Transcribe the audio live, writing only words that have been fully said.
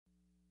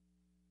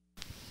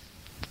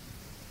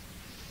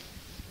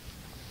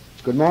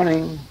Good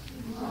morning.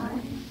 Good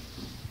morning.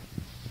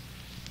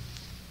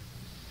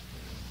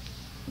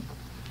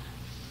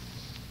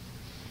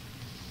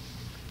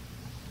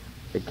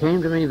 It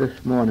came to me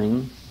this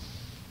morning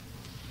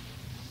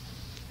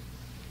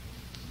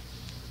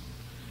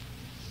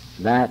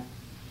that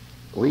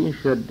we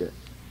should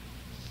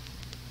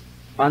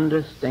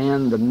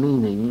understand the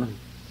meaning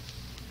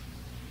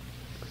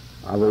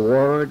of a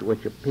word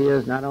which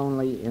appears not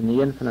only in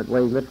the infinite way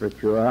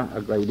literature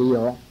a great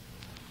deal,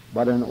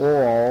 but in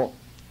all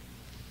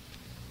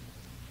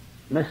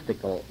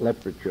mystical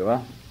literature,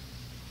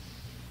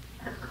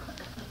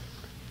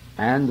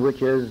 and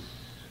which is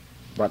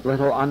but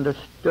little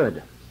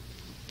understood.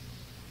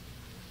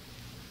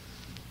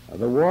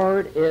 The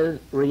word is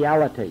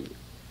reality,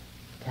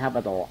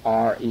 capital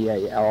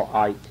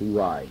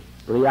R-E-A-L-I-T-Y,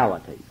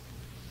 reality.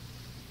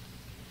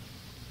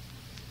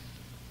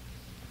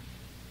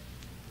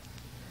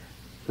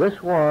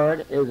 This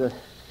word is a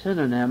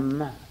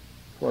synonym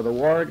for the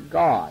word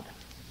God.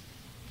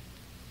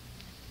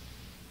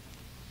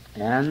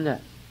 And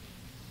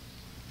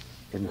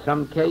in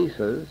some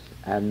cases,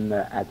 and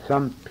at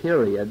some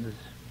periods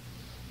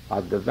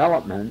of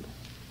development,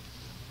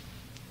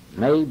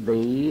 may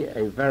be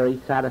a very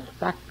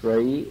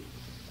satisfactory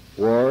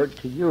word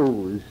to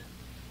use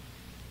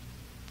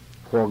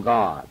for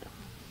God.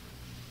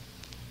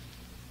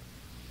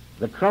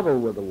 The trouble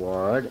with the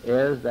word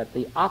is that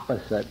the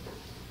opposite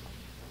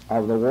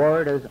of the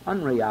word is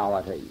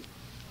unreality.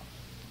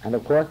 And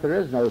of course there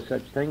is no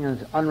such thing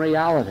as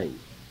unreality,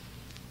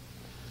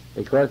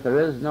 because there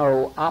is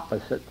no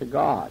opposite to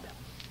God.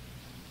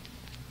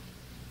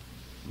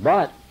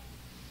 But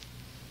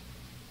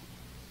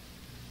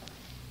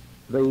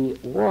the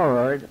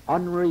word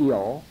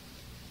unreal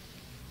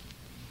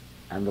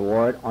and the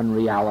word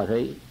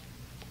unreality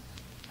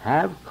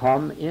have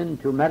come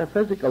into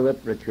metaphysical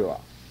literature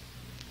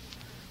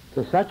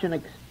to such an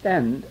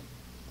extent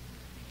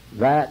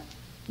that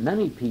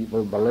many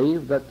people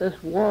believe that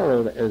this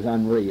world is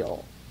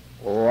unreal,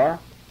 or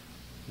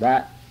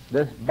that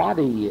this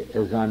body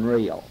is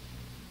unreal.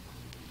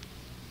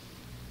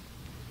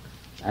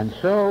 And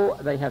so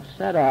they have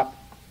set up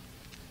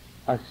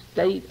a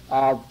state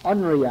of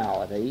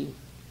unreality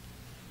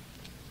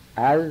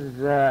as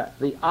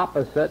the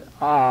opposite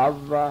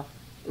of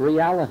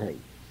reality.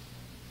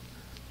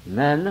 And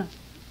then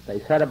they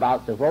set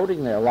about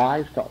devoting their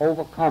lives to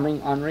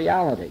overcoming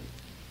unreality,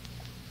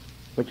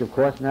 which of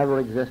course never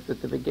existed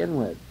to begin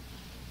with,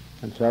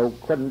 and so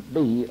couldn't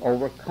be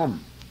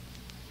overcome.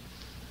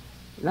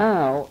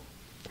 Now,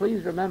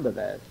 please remember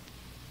this.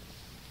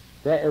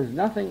 There is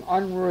nothing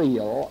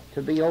unreal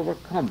to be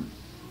overcome.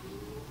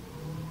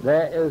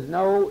 There is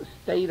no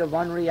state of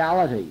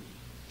unreality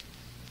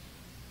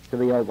to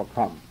be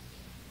overcome,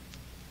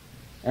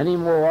 any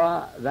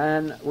more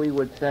than we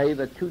would say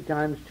that 2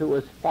 times 2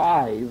 is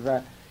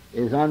 5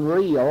 is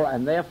unreal,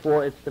 and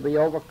therefore it's to be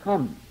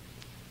overcome.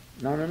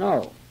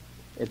 No.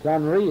 It's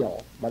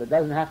unreal, but it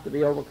doesn't have to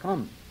be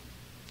overcome.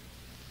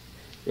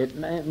 It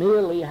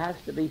merely has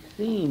to be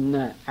seen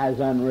as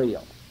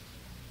unreal.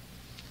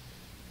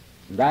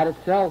 That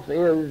itself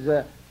is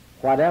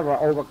whatever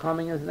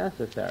overcoming is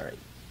necessary.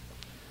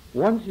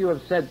 Once you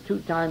have said 2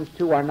 times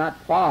 2 are not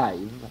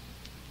 5,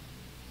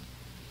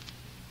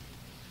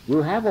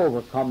 you have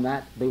overcome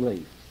that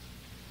belief.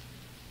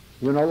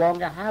 You no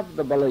longer have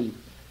the belief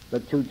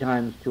that 2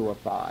 times 2 are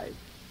 5.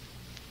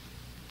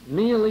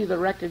 Merely the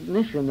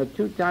recognition that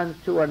 2 times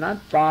 2 are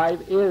not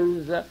 5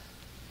 is the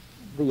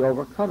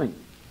overcoming,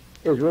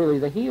 is really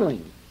the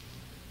healing,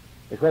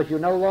 because you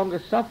no longer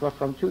suffer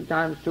from 2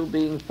 times 2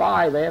 being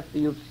 5 after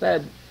you've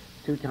said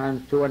 2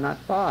 times 2 are not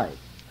 5.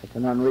 It's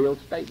an unreal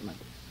statement.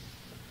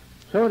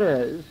 So it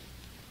is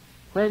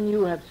when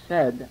you have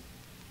said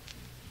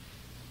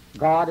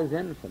God is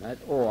infinite,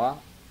 or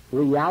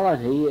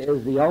reality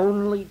is the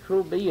only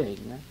true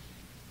being,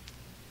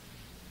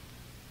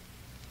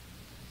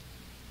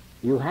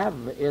 you have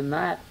in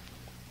that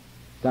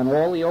done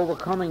all the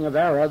overcoming of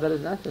error that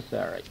is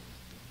necessary.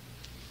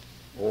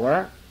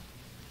 Or,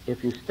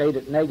 if you state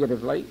it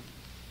negatively,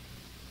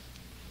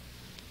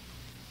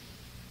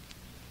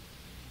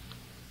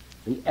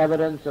 the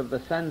evidence of the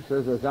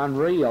senses is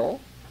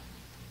unreal.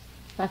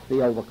 That's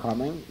the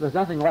overcoming. There's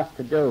nothing left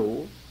to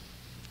do.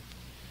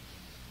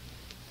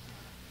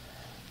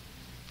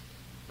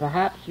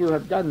 Perhaps you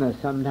have done this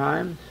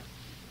sometimes.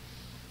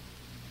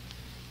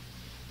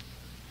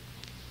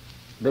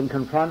 Been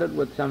confronted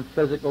with some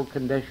physical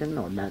condition,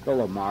 or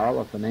mental, or moral,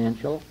 or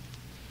financial,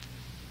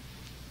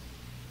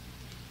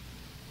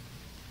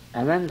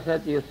 and then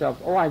said to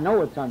yourself, oh, I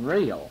know it's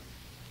unreal,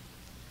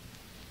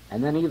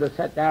 and then either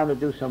sat down to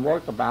do some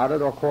work about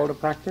it or called a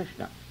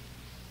practitioner.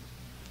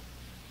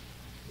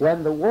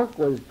 When the work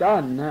was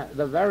done,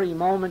 the very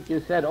moment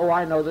you said, oh,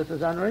 I know this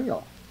is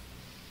unreal,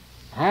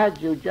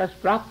 had you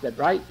just dropped it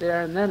right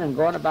there and then and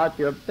gone about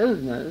your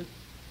business,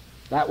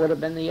 that would have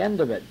been the end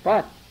of it.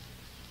 But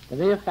the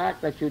mere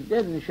fact that you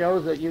didn't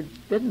shows that you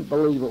didn't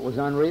believe it was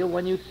unreal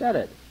when you said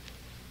it.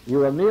 You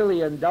were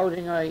merely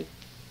indulging a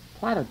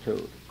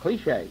platitude,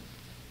 cliche.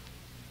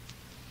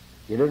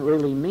 You didn't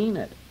really mean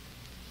it.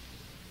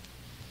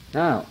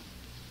 Now,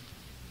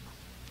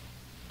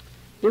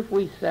 if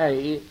we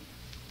say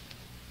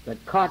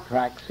that car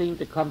tracks seem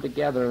to come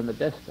together in the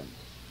distance,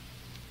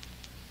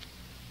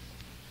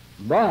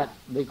 but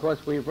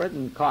because we've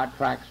ridden car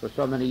tracks for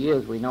so many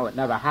years, we know it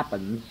never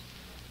happens,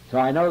 so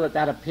I know that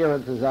that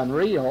appearance is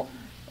unreal,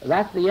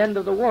 that's the end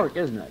of the work,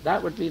 isn't it?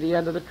 That would be the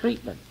end of the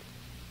treatment.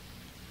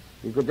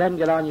 You could then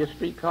get on your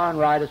streetcar and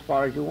ride as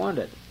far as you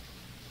wanted.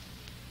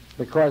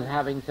 Because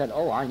having said,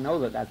 oh, I know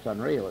that that's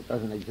unreal, it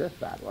doesn't exist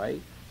that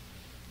way,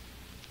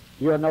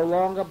 you're no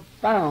longer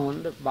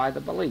bound by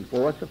the belief.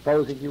 Or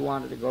supposing you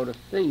wanted to go to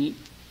sea,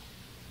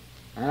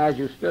 and as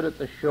you stood at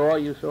the shore,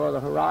 you saw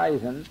the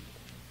horizon,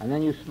 and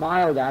then you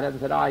smiled at it and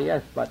said, ah,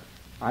 yes, but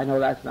I know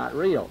that's not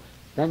real.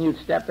 Then you'd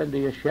step into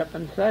your ship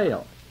and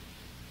sail.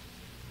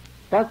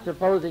 But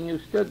supposing you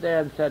stood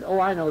there and said, oh,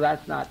 I know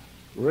that's not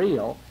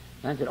real,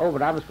 and said, oh,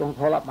 but I'm just going to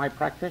call up my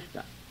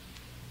practitioner.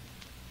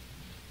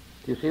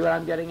 Do you see what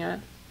I'm getting at?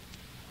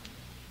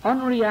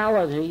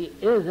 Unreality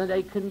isn't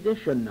a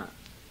condition.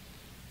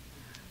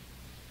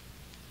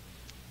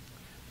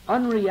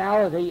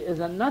 Unreality is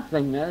a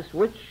nothingness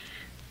which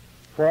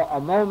for a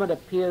moment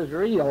appears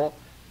real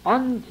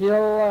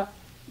until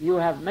you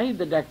have made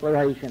the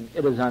declaration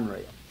it is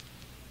unreal.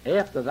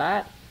 After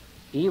that,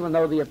 even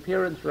though the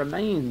appearance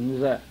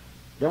remains,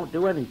 don't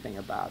do anything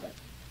about it.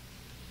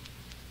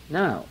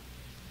 Now,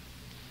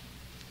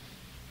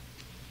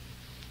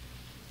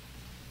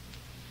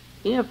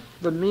 if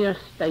the mere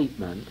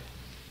statement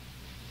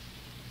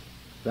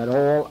that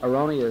all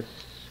erroneous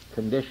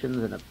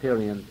conditions and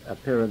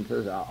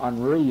appearances are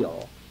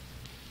unreal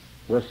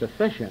were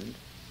sufficient,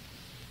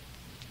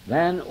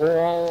 then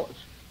all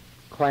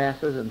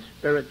classes in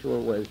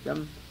spiritual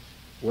wisdom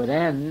would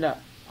end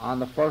on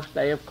the first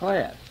day of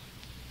class,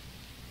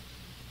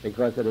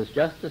 because it is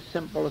just as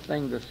simple a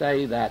thing to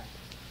say that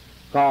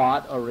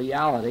God or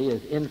reality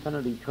is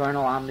infinite,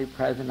 eternal,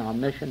 omnipresent,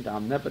 omniscient,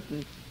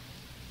 omnipotent,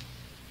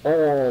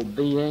 all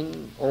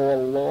being,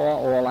 all law,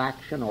 all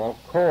action, all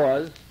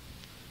cause,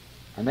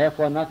 and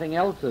therefore nothing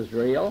else is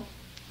real,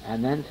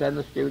 and then send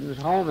the students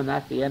home, and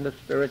that's the end of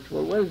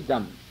spiritual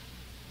wisdom.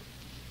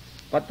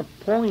 But the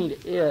point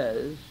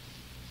is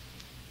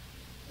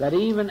that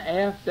even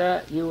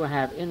after you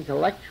have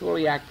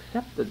intellectually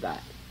accepted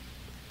that,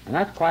 and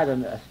that's quite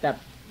a step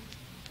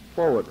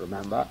forward,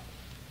 remember,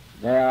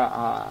 there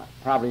are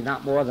probably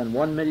not more than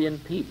 1 million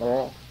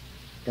people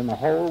in the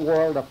whole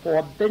world of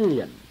 4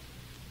 billion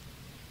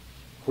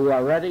who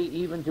are ready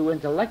even to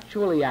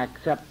intellectually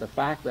accept the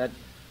fact that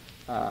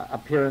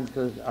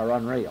appearances are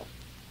unreal,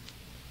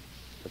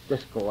 that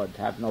discords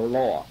have no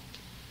law.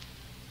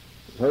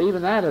 So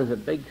even that is a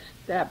big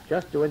step,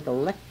 just to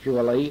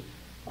intellectually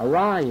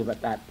arrive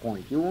at that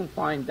point. You won't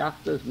find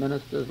doctors,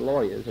 ministers,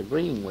 lawyers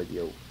agreeing with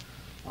you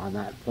on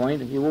that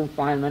point, and you won't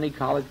find many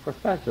college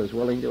professors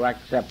willing to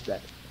accept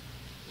it.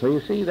 So you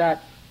see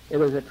that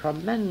it is a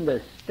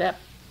tremendous step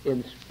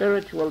in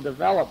spiritual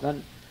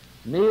development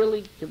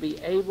merely to be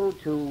able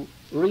to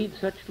read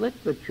such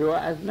literature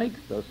as makes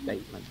those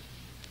statements.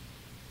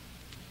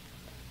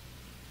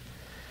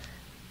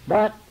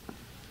 But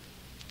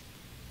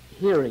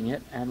hearing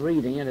it and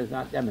reading it is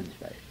not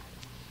demonstrated.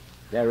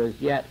 There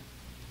is yet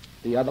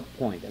the other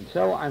point. And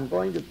so I'm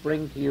going to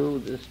bring to you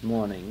this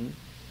morning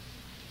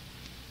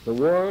the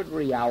word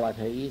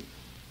reality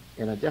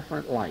in a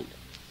different light.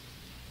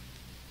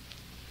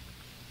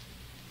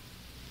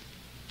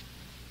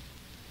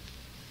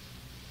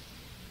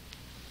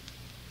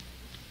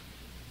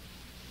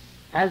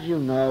 As you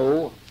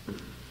know,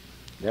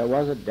 there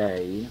was a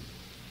day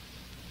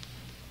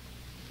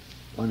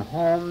when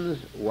homes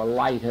were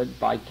lighted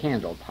by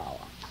candle power.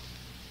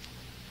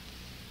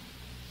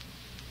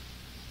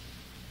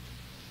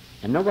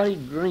 And nobody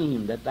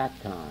dreamed at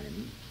that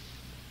time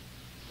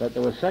that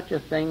there was such a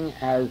thing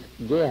as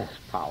gas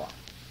power.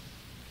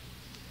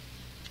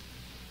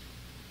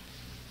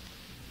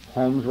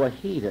 Homes were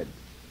heated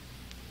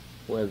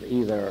with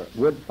either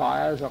wood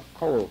fires or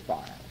coal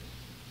fires.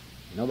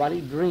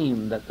 Nobody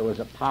dreamed that there was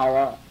a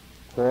power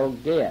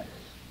called gas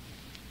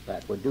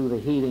that would do the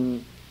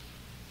heating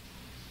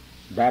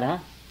better,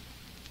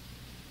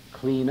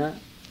 cleaner,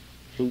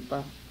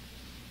 cheaper,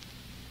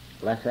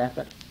 less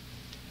effort.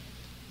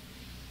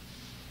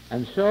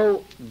 And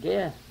so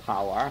gas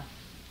power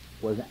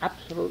was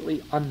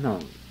absolutely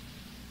unknown.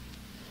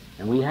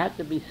 And we had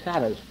to be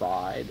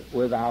satisfied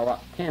with our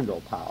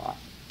candle power,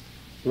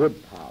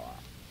 wood power,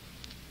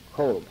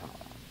 coal power.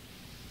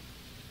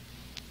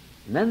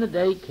 And then the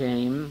day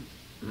came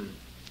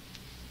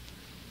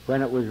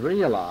when it was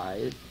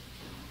realized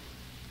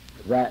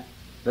that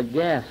the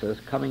gases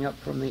coming up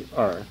from the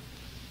earth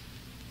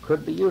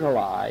could be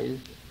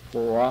utilized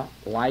for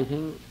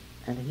lighting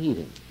and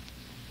heating.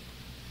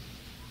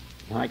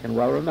 I can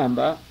well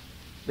remember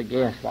the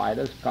gas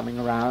lighters coming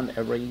around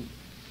every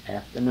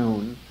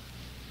afternoon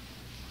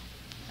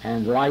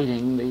and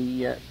lighting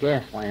the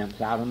gas lamps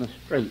out on the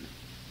street.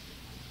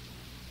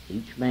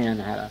 Each man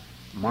had a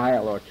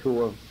mile or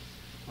two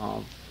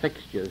of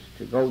fixtures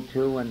to go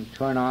to and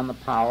turn on the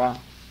power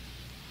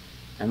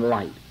and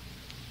light.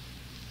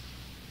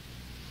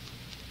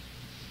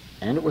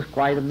 And it was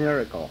quite a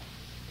miracle.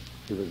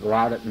 You would go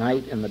out at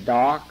night in the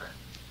dark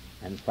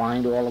and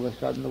find all of a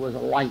sudden there was a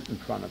light in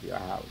front of your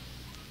house.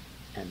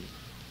 And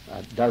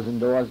a dozen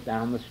doors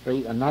down the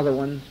street, another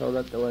one, so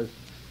that there was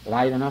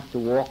light enough to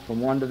walk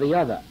from one to the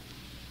other.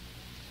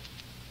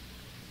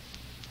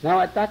 Now,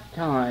 at that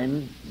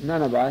time,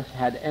 none of us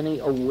had any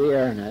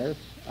awareness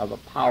of a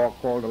power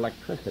called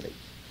electricity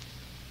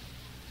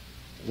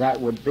that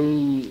would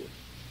be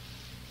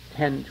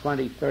 10,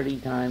 20,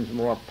 30 times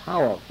more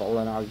powerful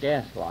than our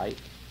gas light.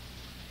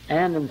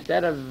 And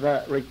instead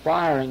of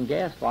requiring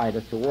gas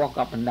lighters to walk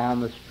up and down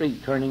the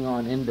street turning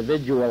on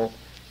individual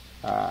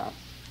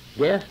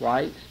gas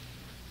lights,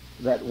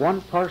 that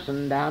one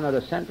person down at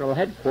a central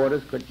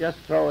headquarters could just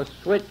throw a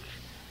switch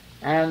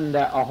and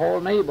a whole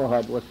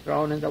neighborhood was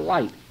thrown into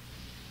light,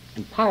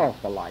 and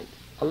powerful light,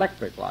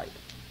 electric light.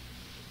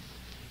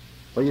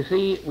 Well, you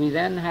see, we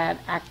then had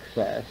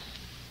access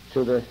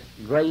to this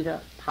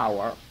greater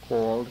power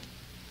called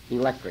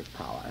electric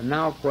power. And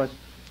now, of course,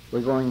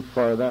 we're going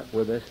further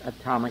with this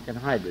atomic and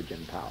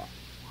hydrogen power.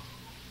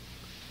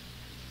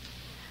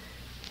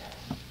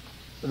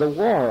 The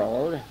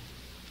world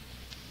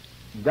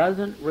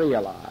doesn't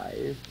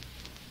realize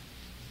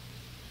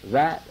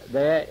that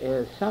there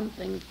is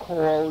something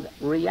called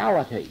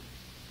reality,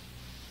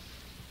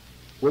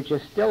 which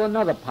is still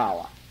another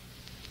power.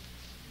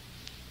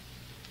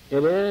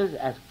 It is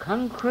as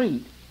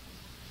concrete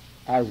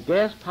as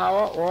gas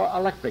power or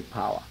electric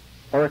power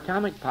or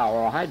atomic power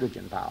or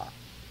hydrogen power.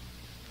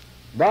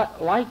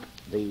 But like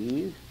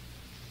these,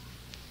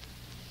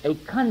 a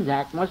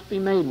contact must be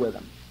made with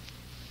them.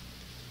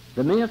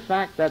 The mere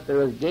fact that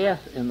there is gas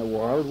in the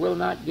world will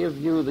not give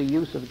you the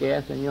use of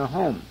gas in your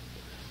home.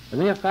 The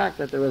mere fact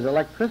that there is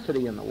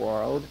electricity in the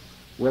world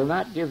will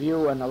not give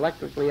you an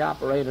electrically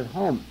operated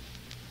home.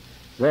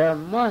 There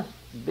must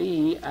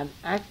be an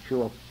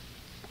actual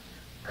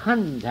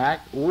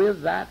contact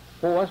with that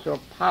force or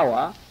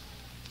power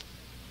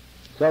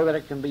so that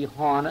it can be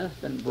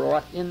harnessed and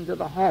brought into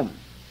the home.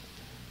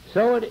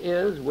 So it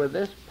is with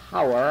this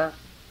power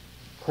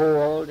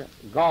called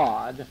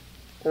God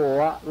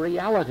or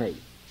reality.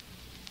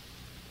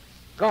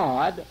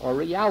 God or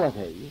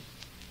reality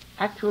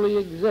actually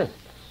exists,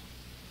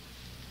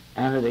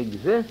 and it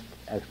exists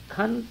as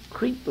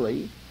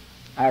concretely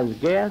as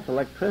gas,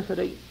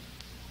 electricity,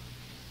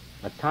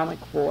 atomic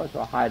force,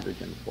 or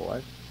hydrogen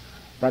force.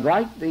 But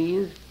like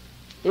these,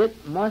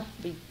 it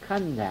must be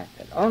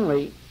contacted.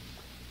 Only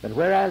that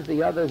whereas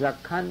the others are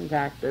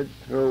contacted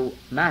through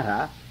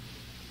matter,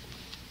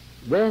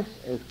 this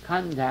is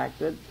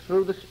contacted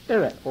through the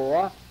spirit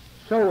or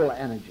soul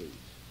energies,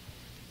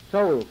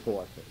 soul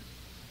forces.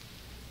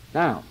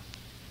 Now,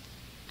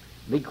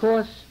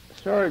 because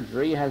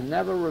surgery has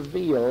never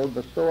revealed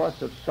the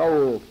source of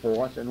soul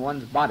force in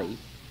one's body,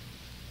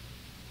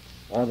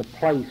 or the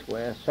place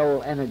where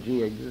soul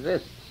energy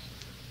exists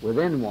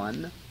within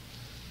one,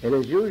 it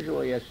is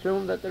usually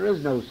assumed that there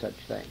is no such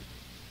thing,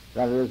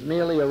 that it is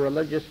merely a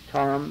religious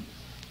term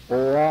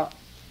or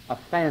a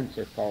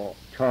fanciful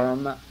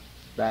term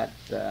that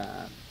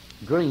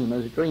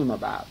dreamers dream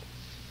about.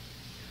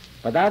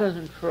 But that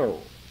isn't true.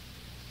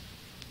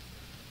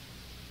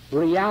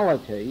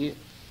 Reality,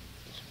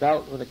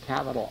 spelt with a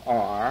capital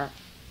R,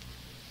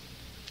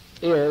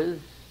 is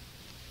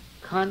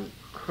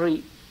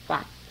concrete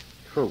fact,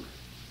 truth.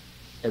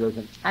 It is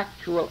an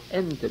actual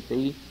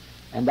entity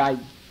and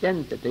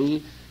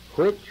identity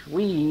which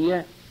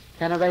we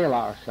can avail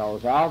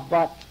ourselves of,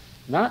 but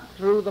not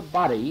through the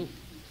body.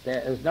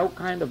 There is no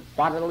kind of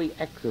bodily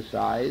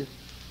exercise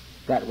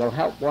that will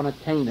help one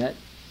attain it,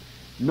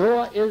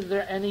 nor is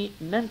there any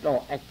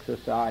mental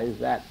exercise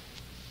that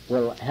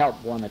will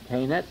help one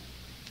attain it.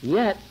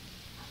 Yet,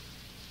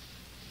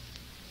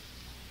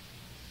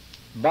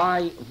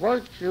 by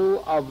virtue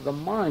of the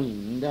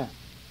mind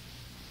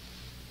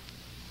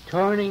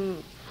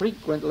turning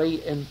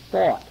frequently in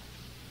thought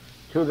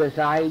to this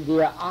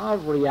idea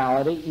of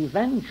reality,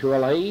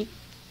 eventually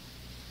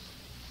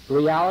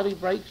reality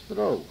breaks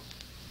through.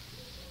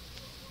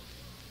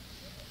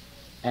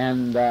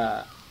 And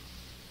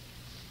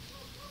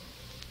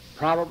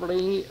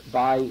probably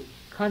by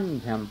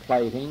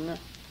contemplating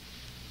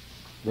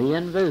the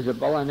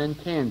invisible and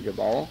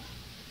intangible,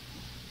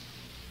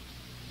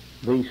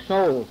 the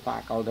soul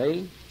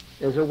faculty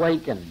is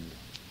awakened.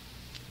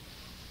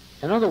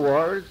 In other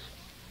words,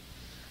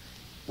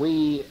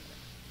 we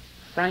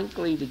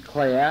frankly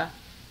declare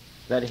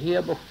that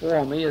here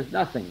before me is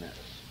nothingness.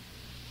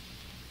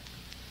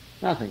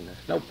 Nothingness,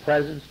 no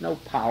presence, no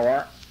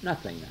power,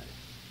 nothingness.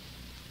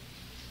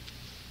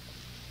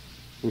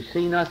 We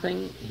see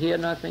nothing, hear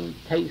nothing,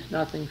 taste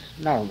nothing,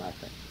 smell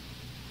nothing,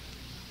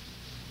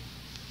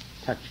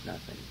 touch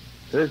nothing.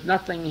 There is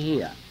nothing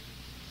here.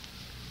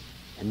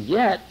 And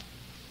yet,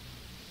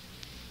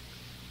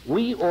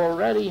 we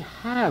already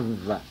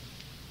have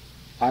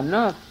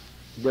enough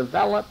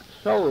developed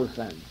soul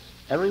sense,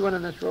 everyone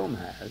in this room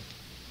has,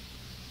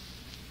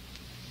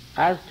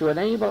 as to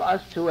enable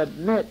us to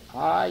admit,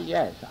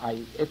 yes,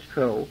 it's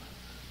true,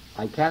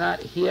 I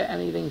cannot hear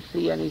anything,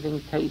 see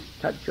anything, taste,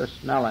 touch, or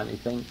smell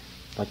anything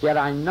But yet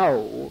I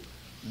know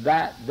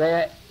that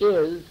there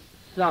is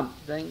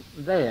something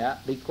there,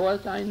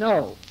 because I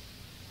know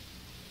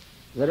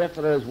that if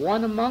there is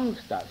one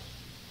amongst us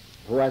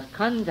who has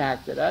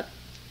contacted it,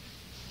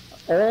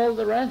 all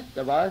the rest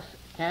of us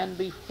can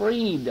be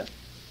freed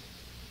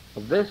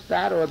of this,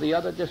 that, or the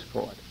other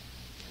discord.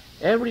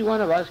 Every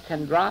one of us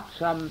can drop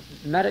some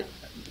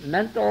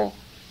mental,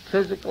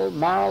 physical,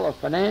 moral, or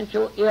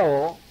financial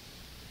ill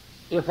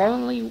if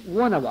only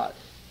one of us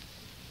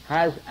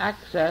has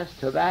access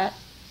to that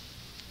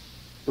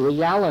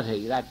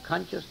reality, that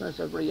consciousness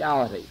of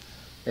reality.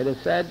 It is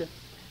said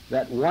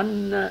that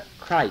one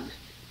Christ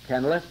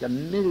can lift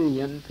 1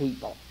 million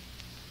people.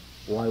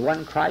 Why,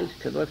 one Christ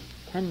could lift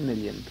 10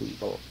 million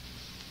people.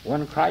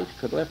 One Christ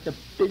could lift 1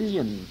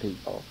 billion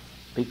people,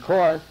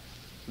 because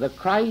the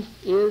Christ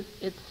is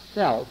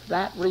itself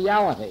that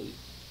reality.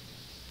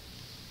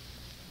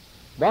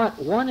 But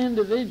one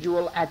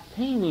individual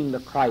attaining the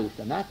Christ,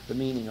 and that's the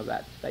meaning of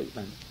that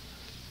statement,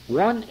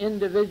 one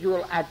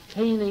individual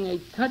attaining a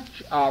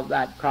touch of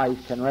that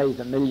Christ can raise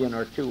 1 million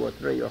or 2 or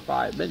 3 or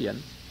 5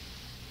 million.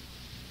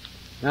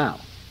 Now,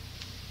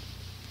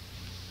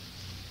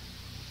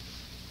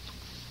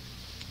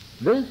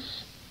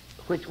 this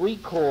which we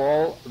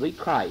call the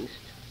Christ,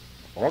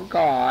 or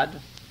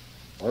God,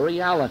 or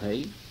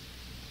reality,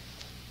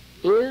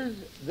 is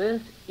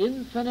this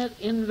infinite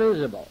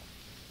invisible.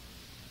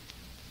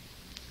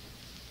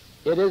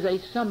 It is a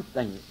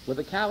something with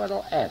a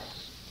capital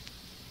S,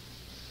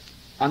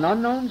 an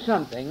unknown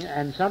something,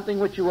 and something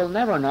which you will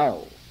never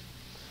know.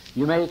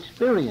 You may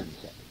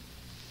experience it.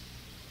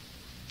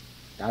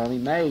 Not only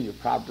may, you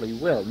probably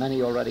will.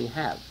 Many already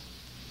have.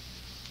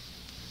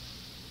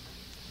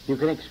 You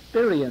can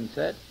experience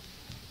it,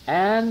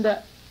 and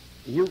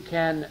you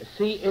can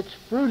see its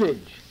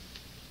fruitage.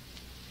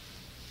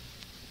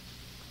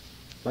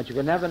 But you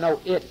can never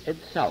know it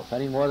itself,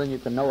 any more than you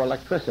can know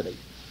electricity.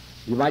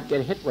 You might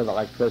get hit with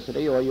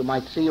electricity, or you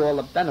might see all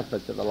the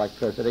benefits of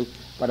electricity,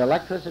 but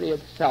electricity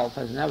itself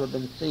has never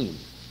been seen.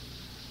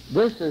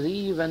 This is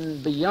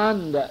even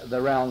beyond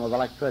the realm of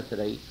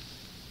electricity.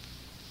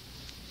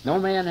 No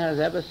man has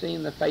ever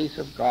seen the face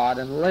of God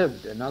and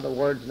lived. In other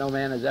words, no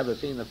man has ever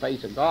seen the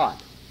face of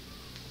God.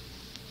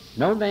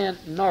 No man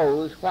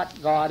knows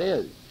what God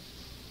is.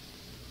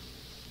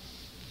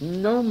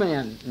 No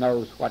man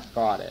knows what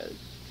God is.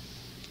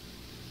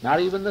 Not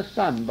even the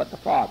Son, but the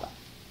Father.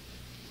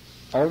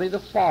 Only the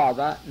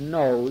Father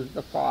knows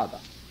the Father.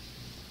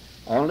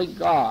 Only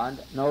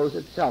God knows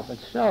itself. And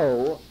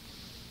so,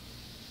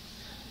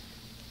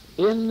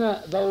 in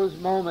those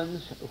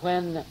moments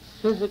when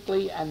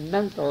physically and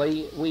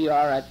mentally we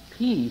are at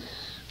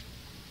peace,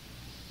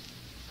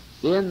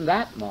 in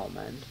that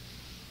moment,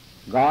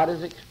 God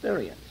is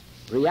experienced.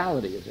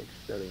 Reality is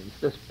experienced.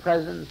 This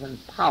presence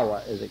and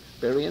power is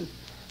experienced,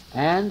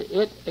 and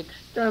it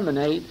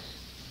exterminates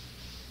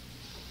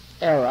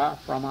error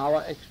from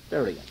our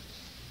experience.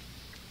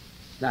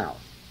 Now,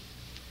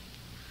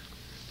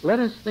 let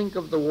us think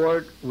of the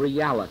word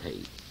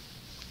reality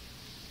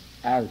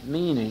as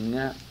meaning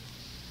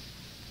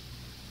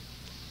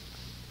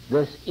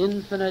this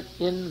infinite,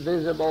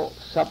 invisible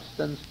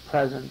substance,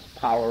 presence,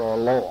 power, or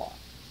law.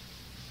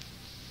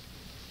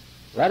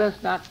 Let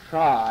us not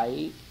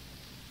try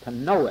to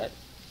know it,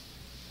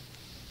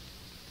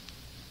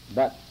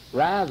 but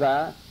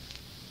rather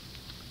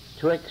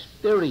to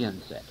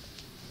experience it,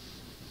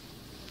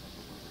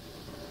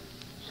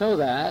 so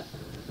that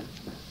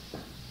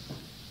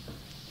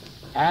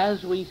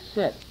as we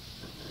sit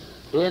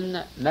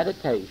in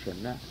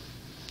meditation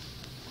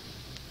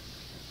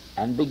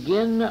and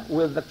begin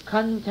with the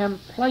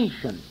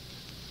contemplation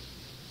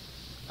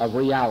of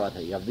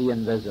reality, of the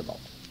invisible,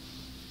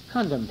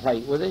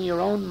 contemplate within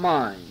your own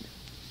mind.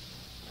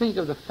 Think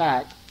of the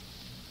fact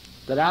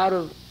that out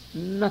of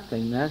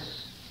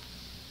nothingness,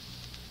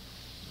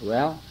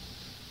 well,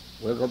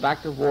 we'll go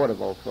back to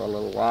vaudeville for a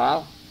little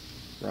while,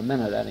 for a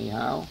minute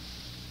anyhow,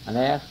 and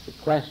ask the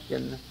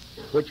question,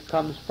 which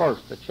comes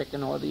first, the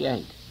chicken or the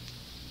egg?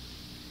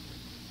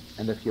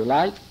 And if you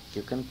like,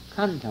 you can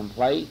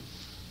contemplate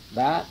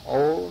that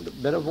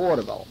old bit of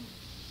vaudeville.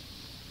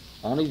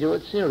 Only do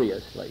it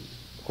seriously.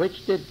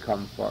 Which did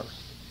come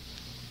first,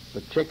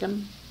 the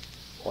chicken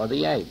or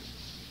the egg?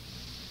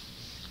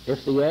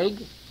 If the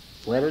egg,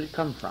 where did it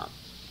come from?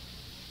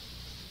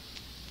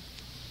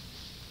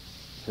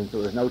 Since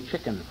there was no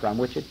chicken from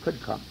which it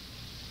could come.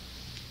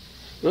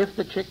 If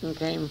the chicken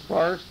came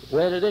first,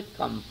 where did it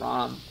come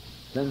from?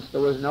 Since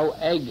there was no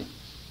egg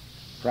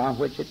from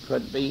which it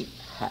could be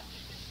hatched.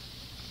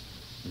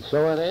 And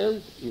so it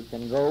is, you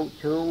can go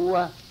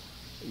to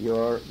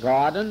your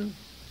garden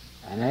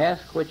and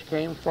ask which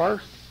came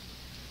first,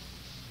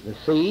 the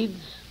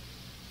seeds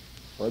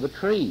or the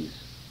trees.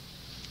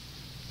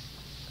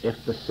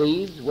 If the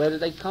seeds, where did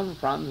they come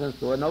from, since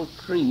there were no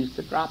trees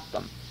to drop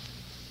them?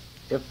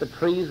 If the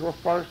trees were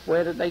first,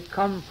 where did they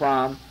come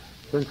from,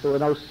 since there were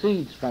no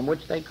seeds from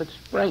which they could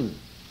spring?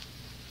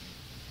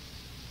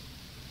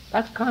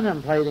 That's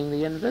contemplating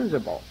the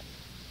invisible.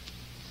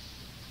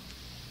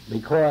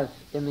 Because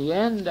in the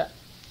end,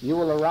 you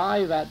will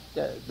arrive at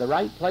the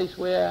right place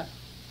where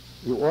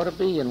you ought to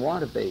be and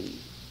want to be.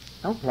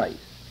 No place.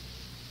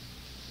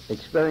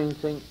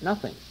 Experiencing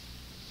nothing.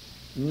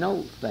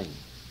 No thing.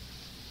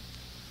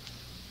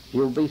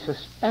 You'll be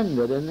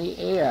suspended in the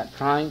air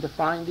trying to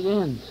find the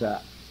answer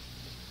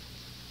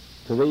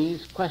to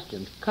these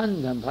questions,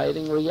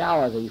 contemplating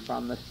reality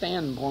from the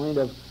standpoint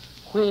of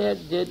where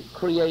did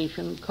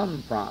creation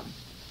come from.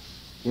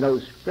 You know,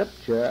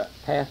 Scripture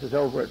passes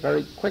over it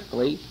very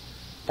quickly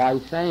by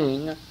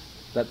saying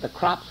that the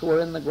crops were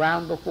in the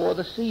ground before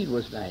the seed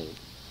was made.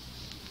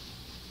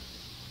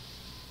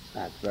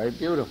 That's very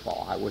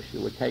beautiful. I wish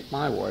you would take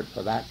my word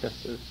for that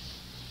just as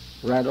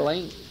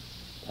readily,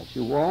 but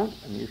you won't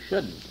and you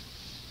shouldn't.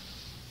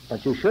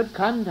 But you should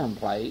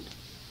contemplate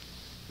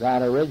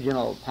that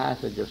original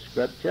passage of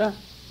Scripture,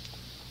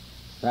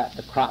 that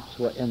the crops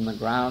were in the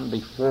ground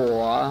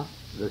before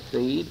the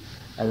seed.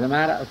 As a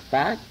matter of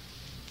fact,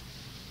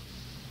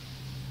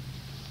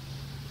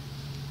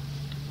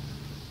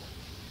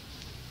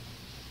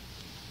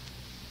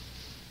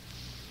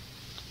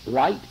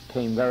 light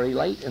came very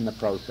late in the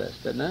process,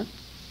 didn't it?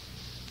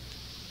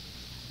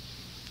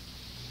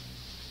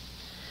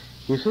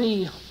 You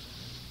see,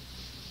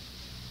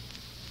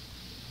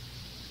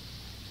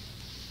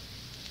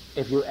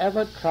 if you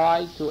ever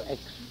try to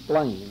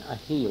explain a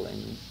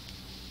healing,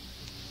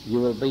 you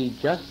will be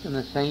just in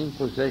the same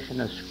position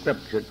as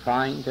Scripture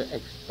trying to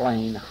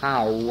explain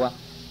how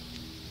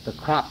the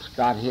crops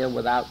got here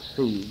without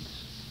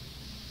seeds,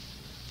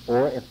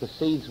 or if the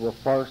seeds were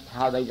first,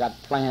 how they got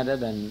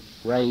planted and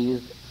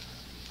raised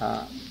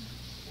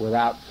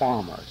without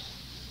farmers,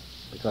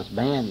 because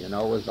man, you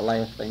know, was the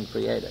last thing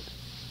created.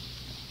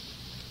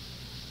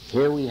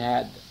 Here we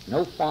had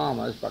no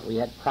farmers, but we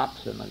had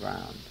crops in the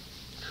ground,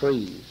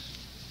 trees,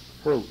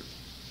 fruit,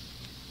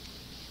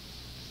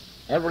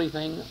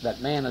 everything that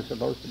man is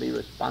supposed to be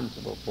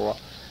responsible for,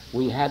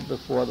 we had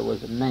before there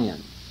was a man.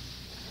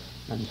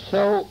 And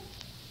so,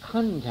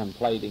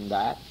 contemplating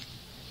that,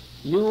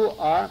 you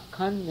are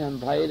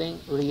contemplating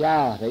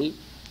reality,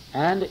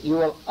 and you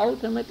will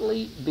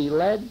ultimately be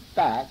led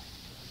back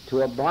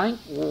to a blank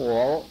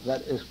wall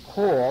that is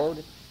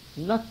called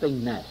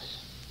nothingness.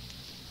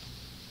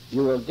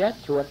 You will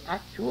get to an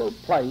actual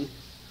place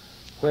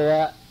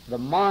where the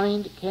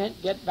mind can't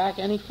get back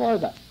any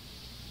further.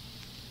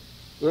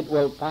 It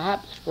will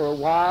perhaps for a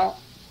while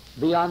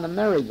be on the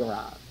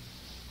merry-go-round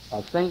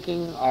of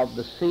thinking of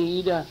the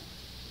seed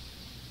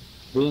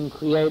being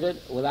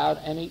created without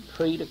any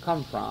tree to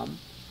come from,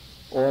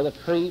 or the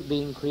tree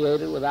being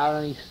created without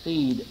any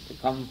seed to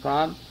come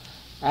from.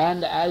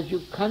 And as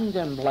you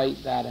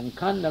contemplate that and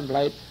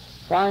contemplate,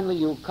 finally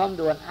you'll come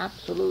to an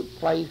absolute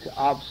place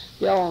of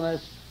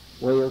stillness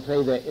where you'll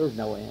say there is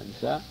no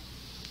answer.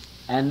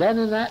 And then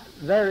in that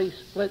very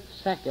split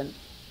second,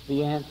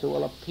 the answer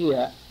will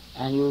appear,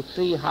 and you'll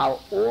see how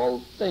all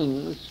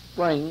things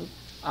spring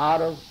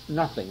out of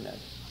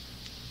nothingness.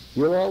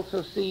 You'll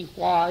also see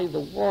why the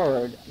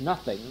word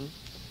nothing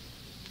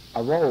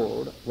of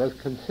old was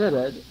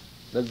considered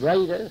the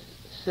greatest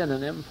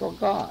synonym for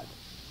God.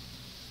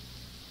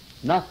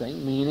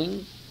 Nothing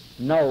meaning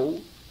no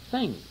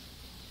thing.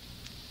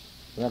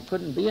 There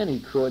couldn't be any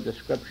truer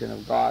description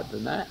of God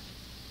than that.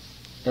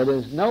 It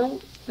is no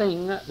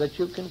thing that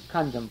you can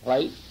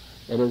contemplate.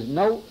 It is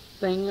no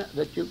thing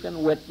that you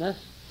can witness.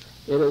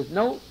 It is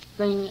no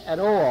thing at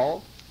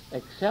all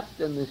except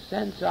in the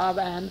sense of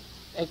an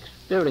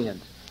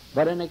experience.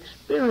 But in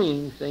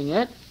experiencing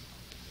it,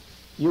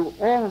 you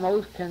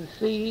almost can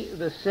see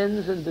the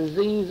sins and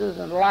diseases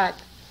and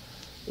lacks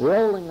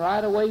rolling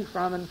right away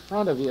from in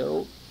front of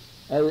you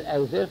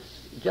as if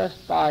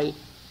just by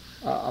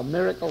a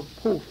miracle,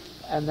 poof,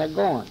 and they're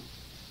gone.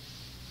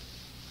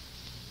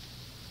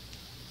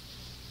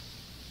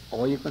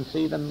 Or you can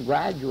see them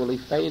gradually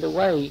fade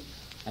away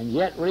and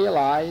yet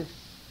realize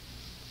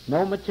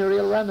no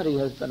material remedy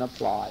has been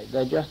applied.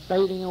 They're just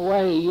fading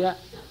away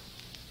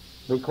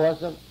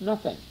because of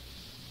nothing,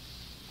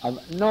 of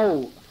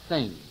no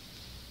thing.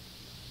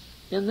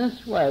 In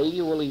this way,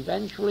 you will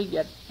eventually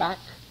get back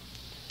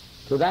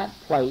to that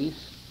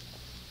place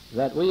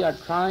that we are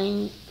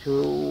trying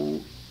to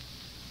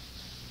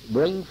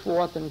bring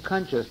forth in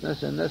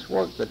consciousness in this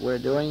work that we're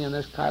doing in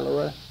this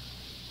Kailua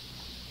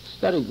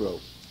study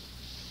group.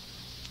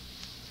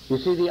 You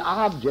see, the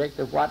object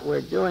of what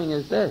we're doing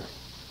is this: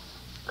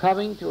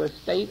 coming to a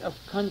state of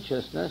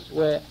consciousness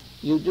where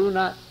you do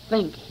not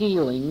think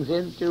healings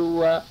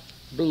into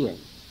being,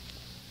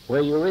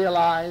 where you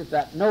realize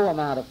that no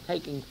amount of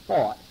taking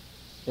thought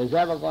is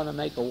ever going to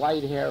make a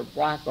white hair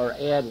black or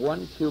add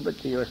 1 cubit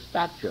to your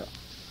stature.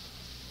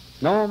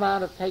 No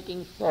amount of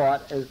taking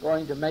thought is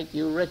going to make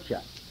you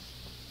richer,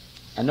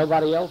 and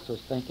nobody else's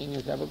thinking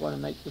is ever going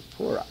to make you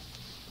poorer.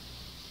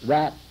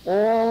 That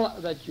all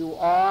that you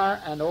are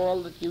and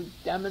all that you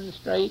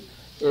demonstrate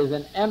is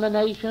an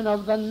emanation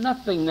of the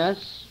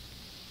nothingness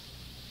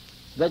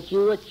that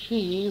you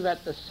achieve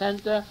at the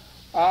center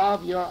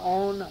of your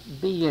own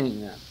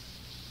being.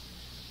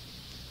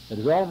 It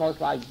is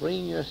almost like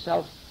bringing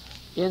yourself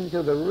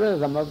into the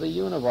rhythm of the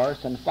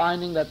universe and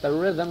finding that the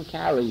rhythm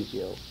carries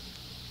you.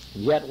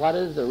 And yet what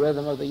is the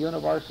rhythm of the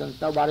universe, since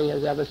nobody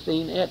has ever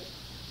seen it,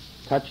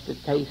 touched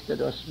it,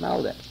 tasted, or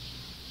smelled it,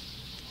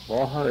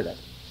 or heard it?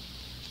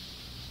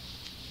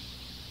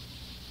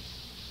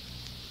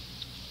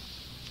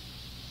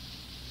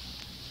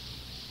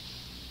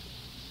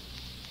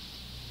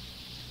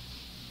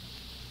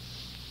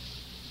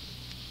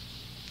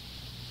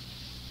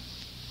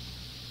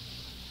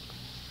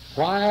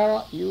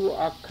 While you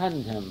are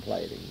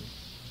contemplating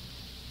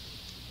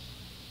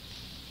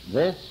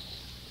this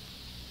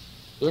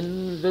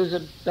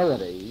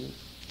invisibility,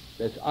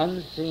 this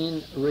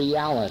unseen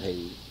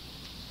reality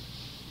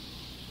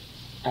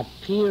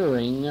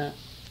appearing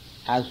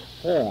as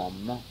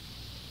form,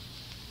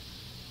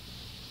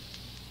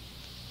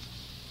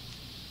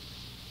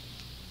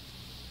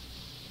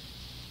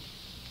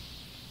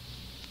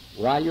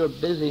 while you're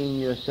busying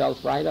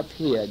yourself right up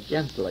here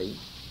gently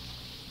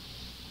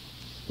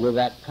with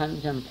that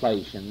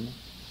contemplation,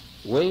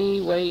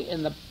 way, way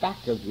in the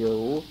back of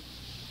you,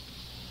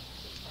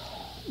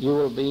 you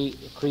will be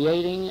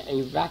creating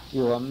a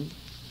vacuum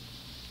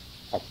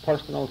of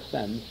personal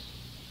sense,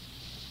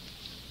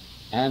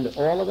 and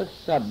all of a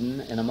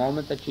sudden, in a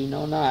moment that ye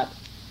know not,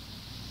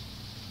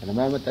 in a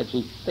moment that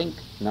ye think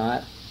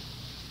not,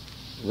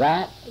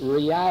 that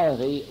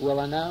reality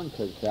will announce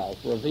itself,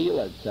 reveal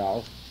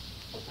itself,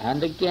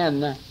 and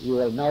again you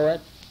will know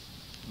it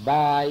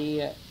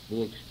by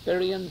the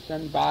experience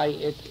and by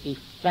its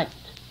effect.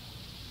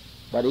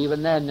 But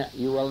even then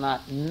you will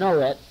not know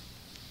it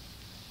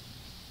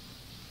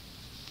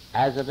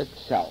as of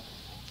itself.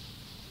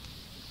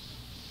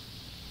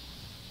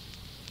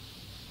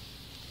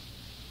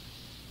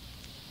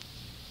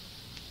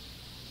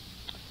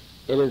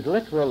 It is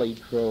literally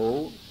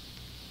true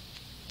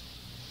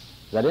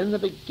that in the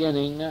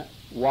beginning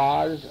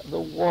was the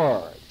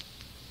Word,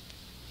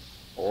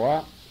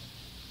 or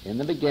in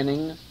the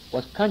beginning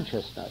was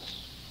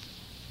consciousness,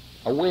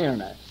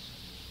 awareness,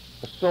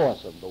 the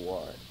source of the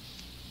Word.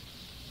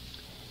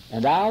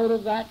 And out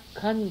of that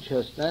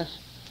consciousness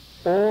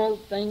all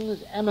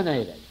things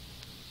emanated.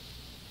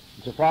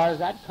 So far as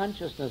that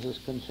consciousness is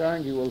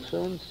concerned, you will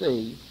soon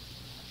see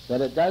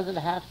that it doesn't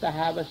have to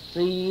have a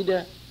seed.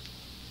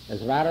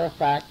 As a matter of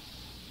fact,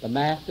 the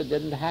Master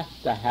didn't have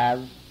to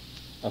have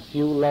a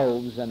few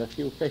loaves and a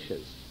few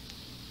fishes.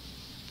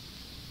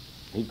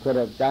 He could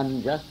have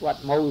done just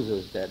what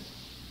Moses did,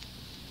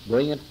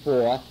 bring it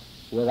forth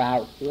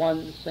without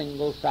one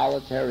single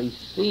solitary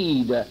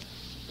seed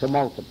to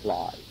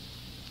multiply.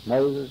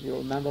 Moses, you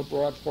remember,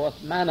 brought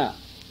forth manna,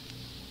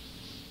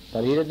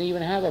 but he didn't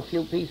even have a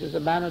few pieces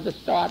of manna to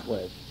start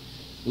with.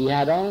 He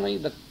had only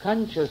the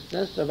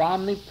consciousness of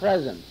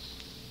omnipresence.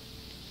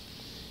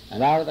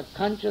 And out of the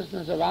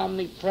consciousness of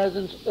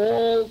omnipresence,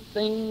 all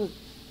things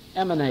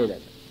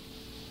emanated.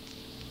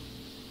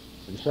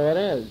 And so it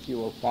is, you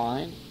will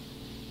find,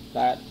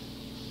 that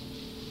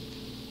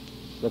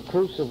the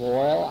crucible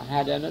oil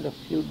had in it a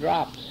few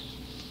drops.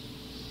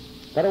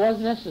 But it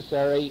wasn't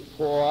necessary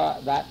for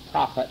that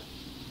prophet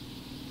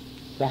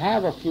to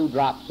have a few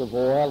drops of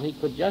oil. He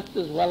could just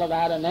as well have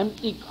had an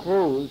empty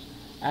cruse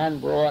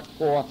and brought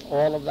forth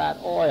all of that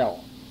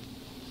oil.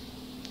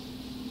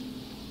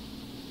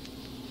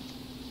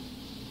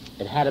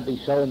 It had to be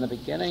so in the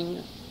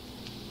beginning.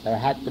 There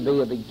had to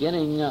be a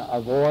beginning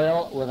of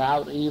oil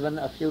without even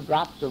a few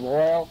drops of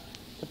oil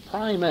to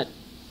prime it.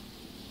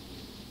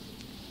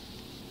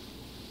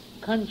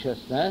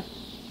 Consciousness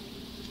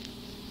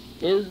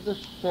is the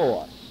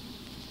source.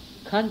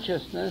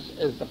 Consciousness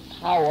is the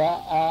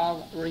power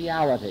of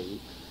reality.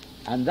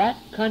 And that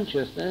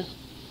consciousness,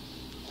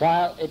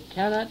 while it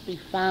cannot be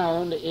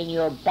found in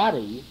your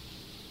body,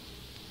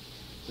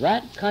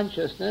 that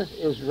consciousness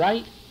is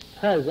right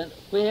present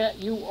where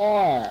you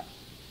are.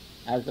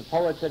 As the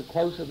poet said,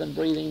 closer than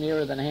breathing,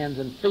 nearer than hands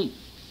and feet.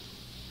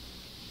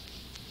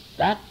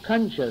 That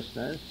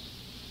consciousness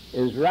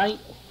is right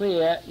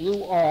where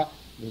you are.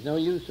 There's no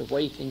use of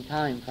wasting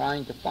time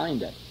trying to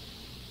find it.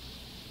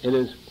 It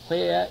is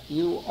where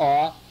you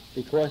are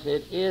because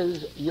it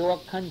is your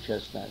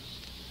consciousness.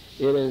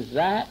 It is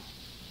that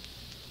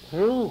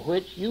through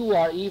which you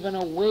are even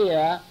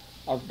aware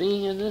of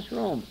being in this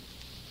room.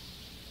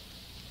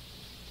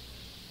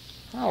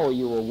 How are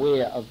you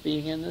aware of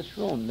being in this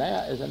room?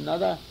 There is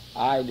another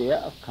idea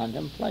of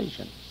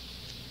contemplation.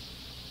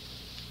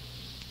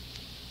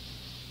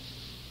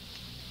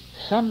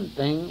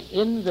 Something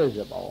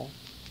invisible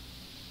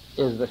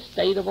is the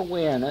state of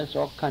awareness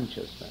or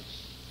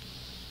consciousness.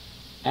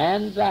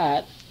 And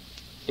that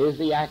is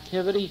the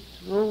activity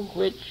through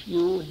which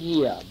you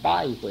hear,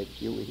 by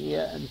which you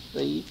hear and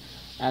see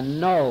and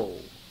know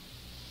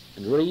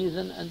and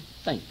reason and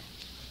think.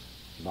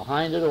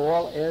 Behind it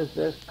all is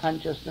this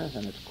consciousness,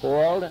 and it's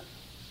called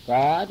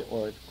God,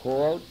 or it's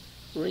called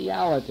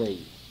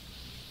reality.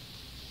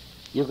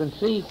 You can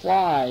see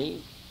why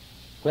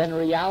when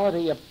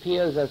reality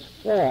appears as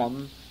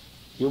form,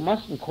 you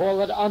mustn't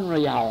call it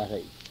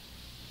unreality.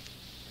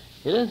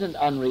 It isn't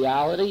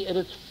unreality, it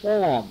is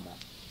form.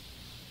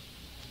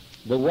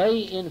 The way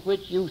in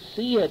which you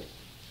see it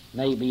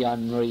may be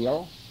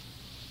unreal.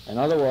 In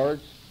other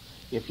words,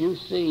 If you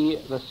see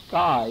the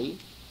sky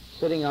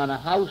sitting on a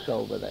house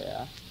over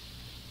there,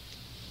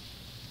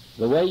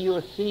 the way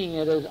you're seeing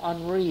it is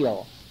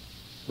unreal.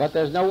 But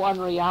there's no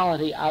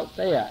unreality out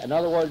there. In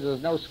other words,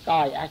 there's no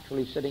sky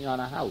actually sitting on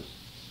a house.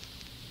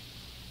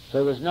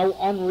 So there's no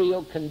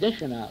unreal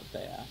condition out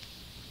there.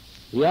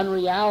 The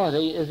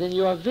unreality is in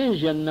your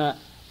vision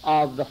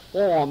of the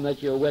form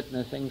that you're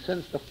witnessing,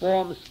 since the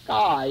form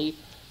sky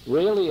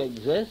really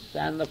exists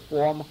and the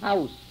form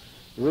house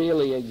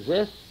really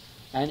exists,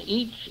 and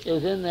each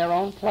is in their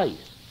own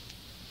place.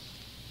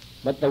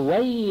 But the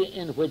way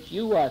in which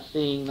you are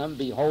seeing them,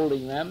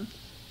 beholding them,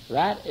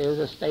 that is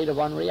a state of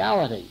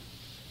unreality.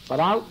 But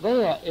out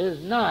there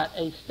is not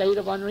a state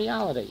of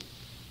unreality.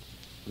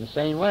 In the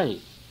same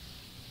way,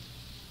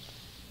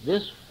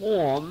 this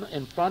form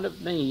in front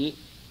of me,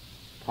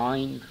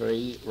 pine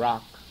tree,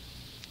 rock,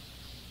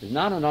 is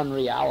not an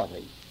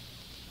unreality.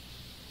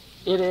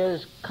 It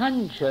is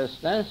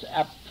consciousness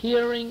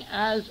appearing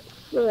as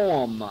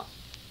form.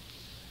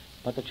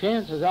 But the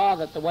chances are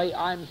that the way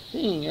I'm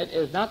seeing it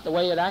is not the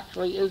way it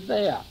actually is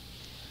there.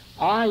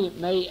 I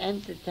may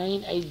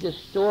entertain a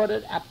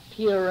distorted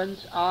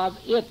appearance of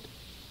it.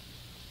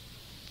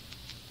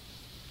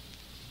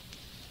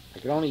 I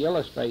can only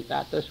illustrate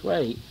that this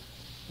way,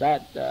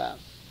 that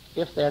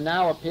if there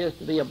now appears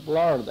to be a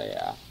blur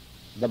there,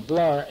 the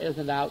blur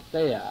isn't out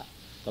there.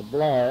 The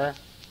blur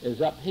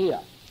is up here.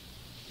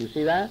 Do you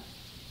see that?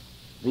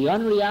 The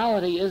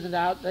unreality isn't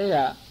out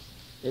there.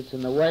 It's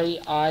in the way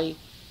I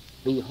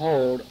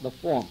behold the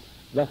form.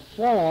 The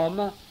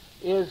form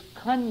is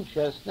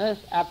consciousness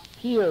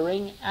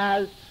appearing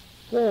as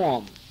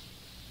form.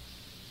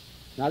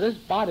 Now this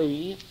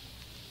body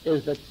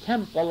is the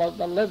temple of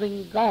the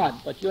living God,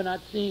 but you're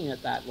not seeing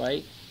it that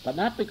way. But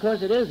not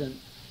because it isn't.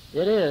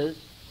 It is.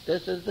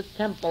 This is the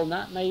temple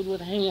not made with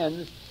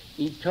hands,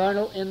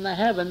 eternal in the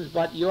heavens,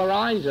 but your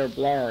eyes are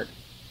blurred.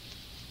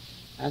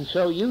 And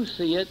so you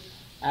see it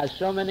as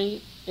so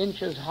many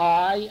inches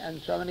high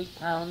and so many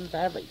pounds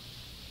heavy.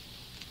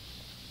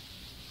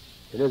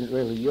 It isn't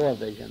really your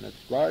vision that's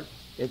blurred.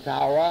 It's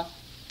our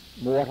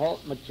mortal,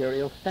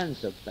 material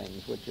sense of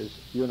things, which is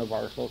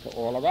universal to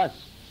all of us.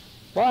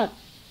 But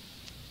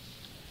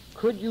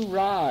could you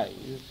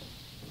rise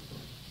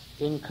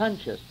in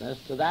consciousness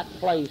to that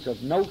place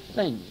of no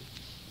thing,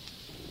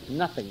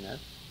 nothingness,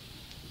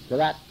 to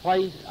that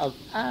place of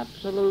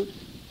absolute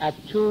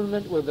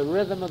attunement with the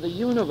rhythm of the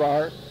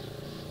universe,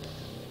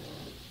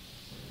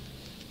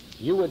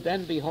 you would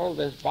then behold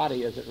this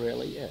body as it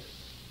really is.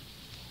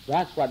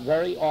 That's what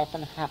very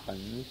often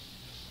happens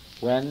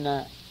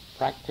when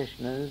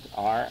practitioners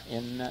are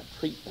in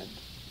treatment.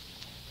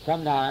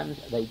 Sometimes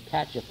they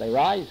catch, if they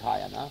rise high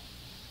enough,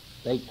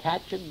 they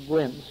catch a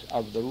glimpse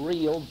of the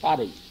real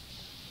body.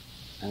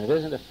 And it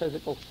isn't a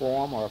physical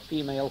form or a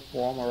female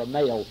form or a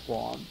male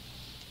form,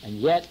 and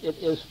yet it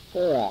is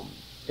form.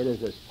 It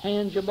is as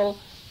tangible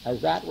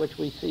as that which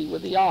we see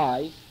with the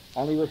eye,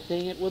 only we're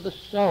seeing it with the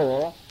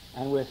soul,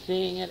 and we're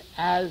seeing it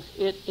as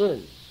it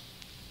is,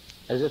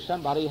 as if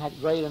somebody had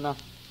great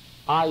enough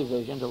eye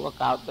vision to look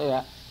out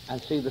there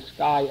and see the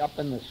sky up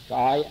in the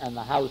sky and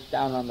the house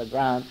down on the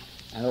ground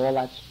and all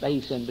that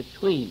space in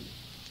between.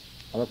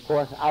 Well, of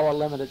course, our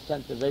limited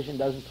sense of vision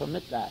doesn't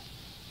permit that.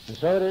 And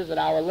so it is that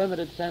our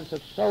limited sense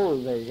of soul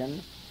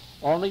vision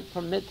only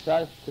permits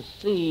us to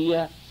see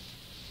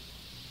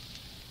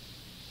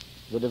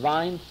the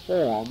divine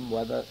form,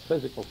 whether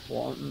physical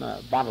form,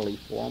 bodily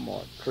form,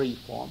 or tree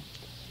form,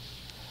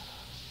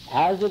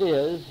 as it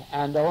is,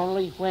 and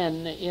only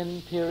when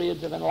in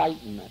periods of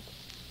enlightenment.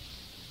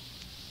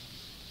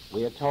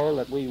 We are told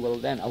that we will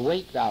then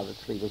awake thou that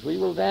sleepest. We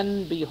will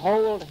then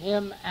behold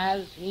him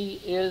as he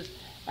is,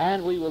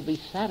 and we will be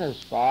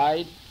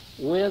satisfied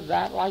with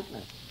that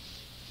likeness.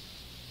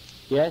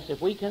 Yes,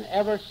 if we can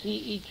ever see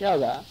each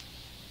other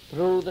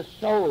through the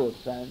soul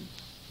sense,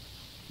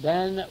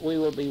 then we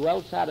will be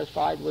well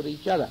satisfied with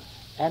each other.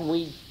 And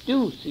we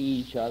do see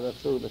each other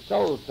through the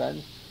soul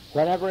sense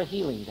whenever a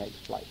healing takes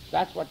place.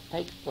 That's what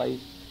takes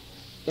place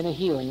in a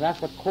healing. That's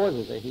what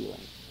causes a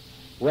healing.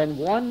 When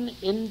one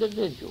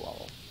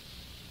individual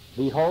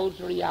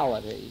beholds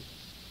reality,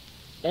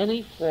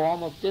 any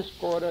form of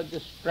discord or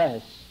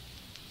distress,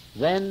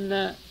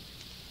 then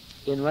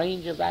in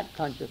range of that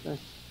consciousness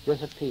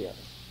disappears.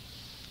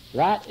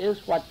 That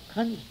is what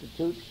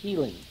constitutes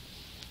healing,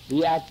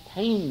 the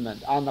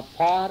attainment on the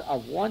part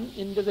of one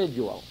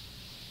individual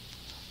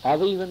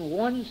of even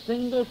one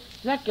single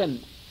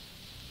second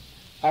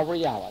of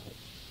reality.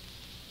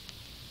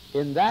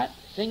 In that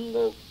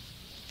single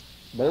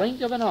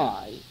blink of an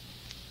eye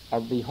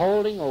of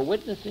beholding or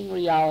witnessing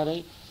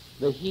reality,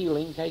 the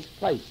healing takes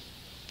place.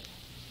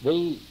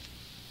 The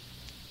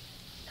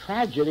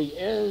tragedy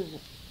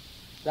is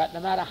that no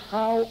matter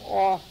how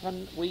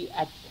often we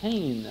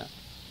attain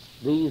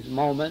these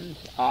moments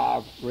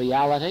of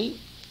reality,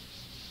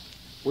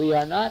 we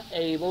are not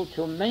able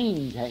to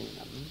maintain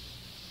them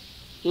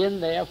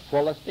in their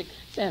fullest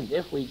extent.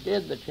 If we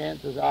did, the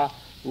chances are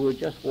we would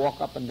just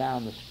walk up and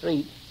down the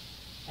street,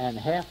 and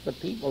half the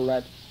people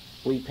that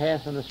we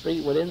pass in the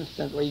street would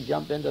instantly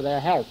jump into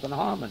their health and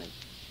harmony.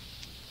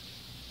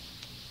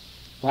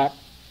 But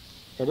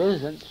it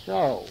isn't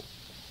so.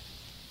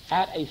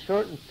 At a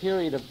certain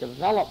period of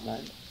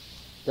development,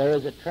 there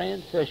is a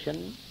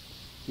transition.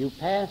 You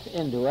pass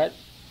into it,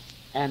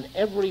 and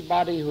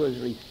everybody who is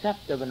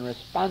receptive and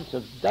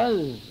responsive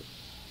does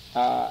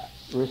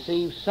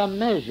receive some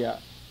measure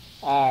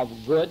of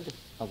good,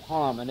 of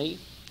harmony,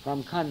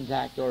 from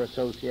contact or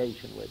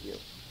association with you,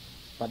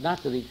 but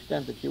not to the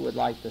extent that you would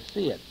like to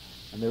see it.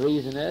 And the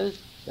reason is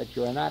that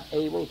you are not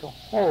able to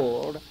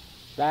hold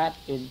that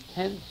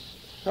intense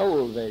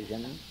soul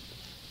vision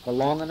for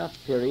long enough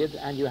periods,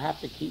 and you have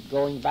to keep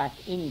going back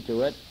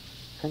into it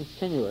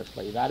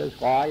continuously. That is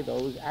why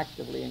those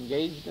actively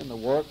engaged in the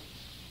work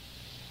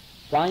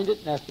find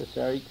it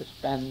necessary to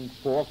spend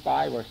 4,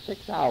 5, or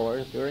 6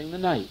 hours during the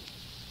night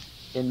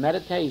in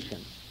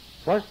meditation.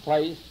 First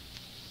place,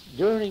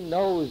 during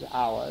those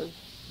hours,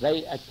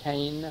 they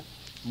attain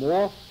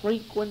more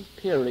frequent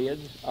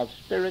periods of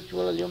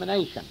spiritual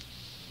illumination.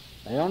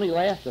 They only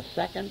last a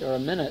second or a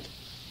minute,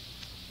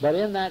 but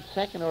in that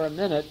second or a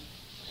minute,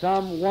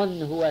 someone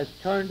who has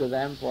turned to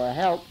them for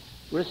help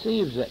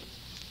receives it.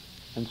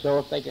 And so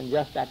if they can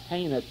just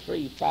attain it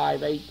 3,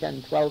 5, 8,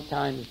 10, 12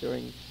 times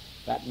during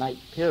that night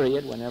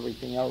period when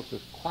everything else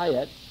is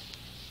quiet,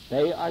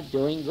 they are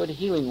doing good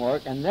healing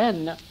work, and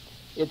then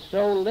it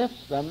so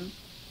lifts them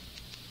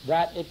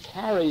that it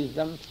carries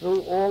them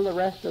through all the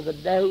rest of the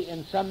day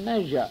in some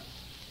measure,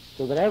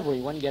 so that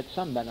everyone gets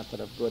some benefit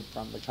of good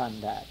from the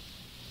contact.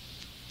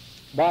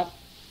 But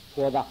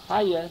for the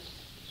highest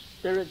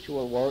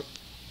spiritual work,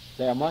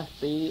 there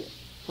must be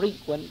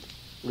frequent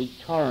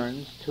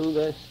returns to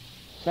this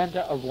center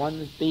of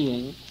one's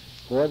being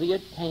for the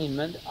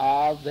attainment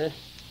of this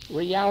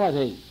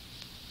reality.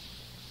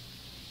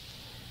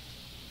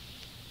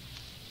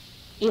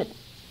 It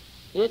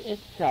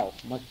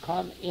itself must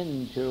come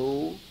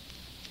into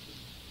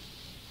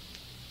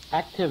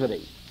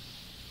activity,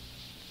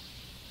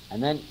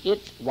 and then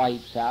it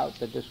wipes out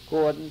the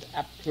discordant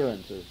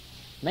appearances.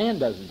 Man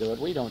doesn't do it,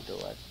 we don't do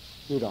it,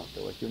 you don't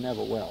do it, you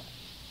never will.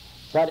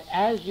 But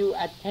as you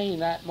attain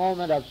that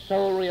moment of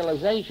soul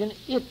realization,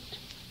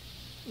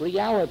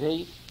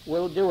 reality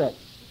will do it.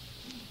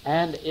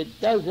 And it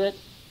does it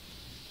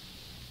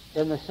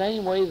in the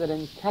same way that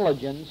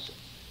intelligence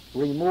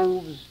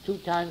removes 2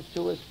 times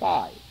 2 is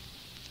 5.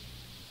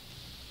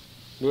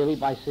 Merely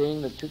by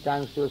seeing that 2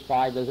 times 2 is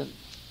 5 isn't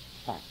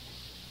fact.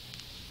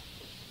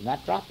 And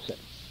that drops it.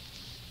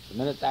 The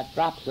minute that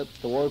drops it,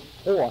 the word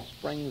force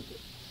springs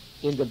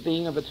into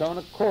being of its own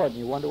accord, and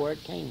you wonder where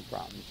it came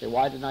from. You say,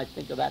 why didn't I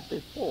think of that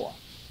before?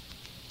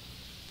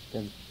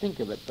 Didn't think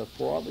of it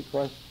before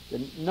because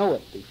didn't know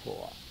it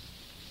before.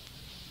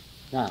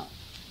 Now,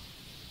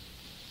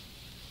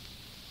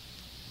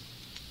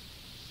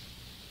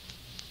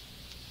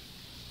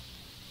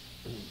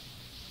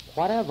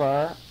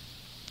 whatever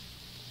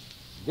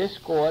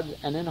discords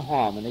and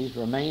inharmonies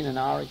remain in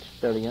our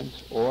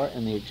experience or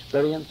in the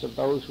experience of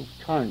those who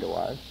turn to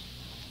us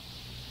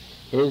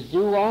is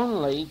due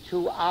only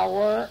to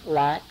our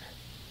lack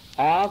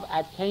of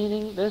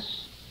attaining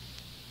this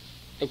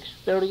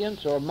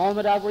experience or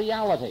moment of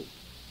reality,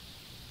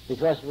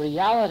 because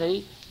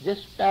reality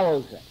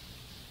dispels it.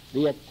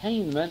 The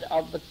attainment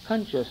of the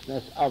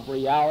consciousness of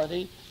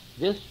reality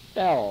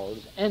dispels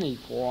any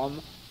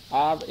form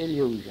of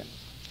illusion.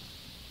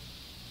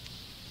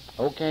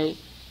 Okay,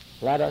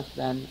 let us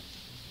then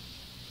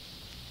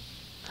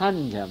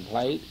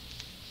contemplate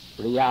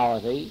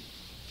reality,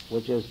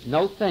 which is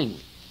no thing,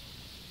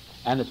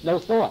 and it's no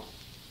thought.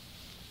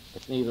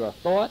 It's neither a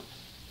thought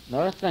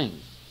nor a thing.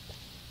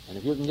 And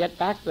if you can get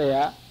back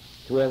there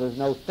to where there's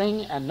no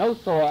thing and no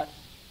thought,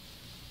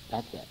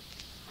 that's it.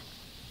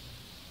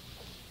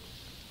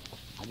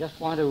 I just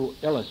want to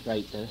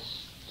illustrate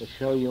this to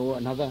show you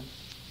another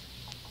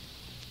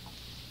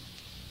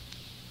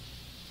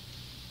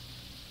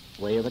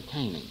way of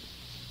attaining.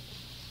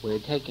 We're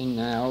taking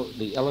now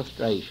the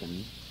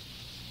illustration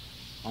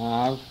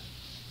of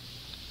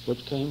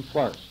which came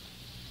first,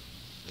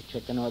 the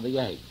chicken or the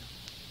egg.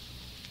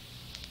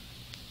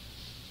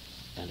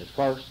 And at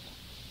first,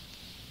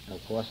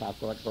 of course, our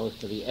thought goes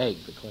to the egg,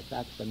 because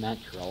that's the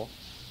natural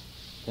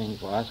thing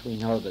for us. We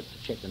know that the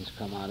chickens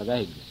come out of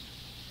eggs.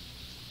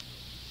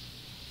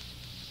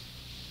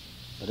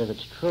 But if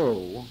it's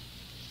true,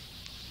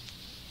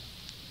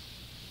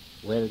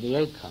 where did the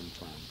egg come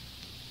from?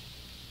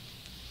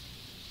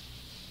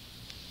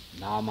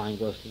 Now our mind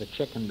goes to the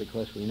chicken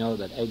because we know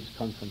that eggs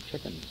come from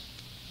chickens.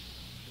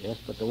 Yes,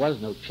 but there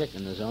was no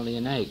chicken, there's only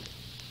an egg.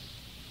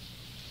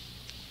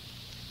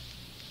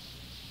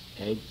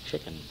 Egg,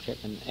 chicken,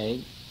 chicken,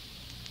 egg.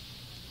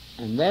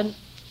 And then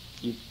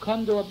you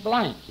come to a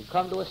blank, you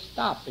come to a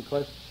stop,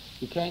 because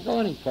you can't go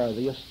any further.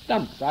 You're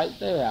stumped right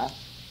there.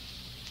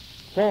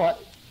 Thought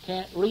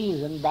can't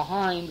reason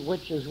behind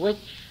which is which.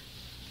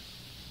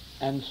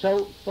 And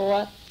so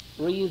thought,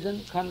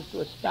 reason comes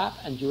to a stop,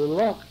 and you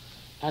look,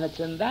 and it's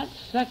in that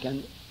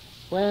second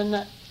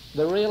when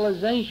the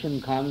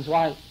realization comes,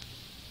 why,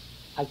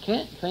 I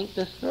can't think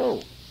this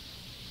through,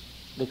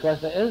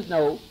 because there is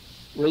no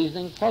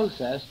reasoning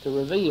process to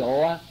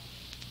reveal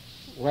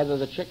whether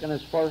the chicken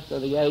is first or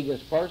the egg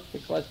is first,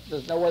 because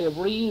there's no way of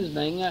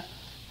reasoning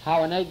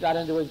how an egg got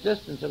into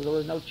existence if there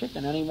was no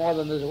chicken, any more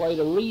than there's a way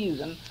to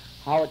reason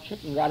how a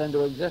chicken got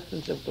into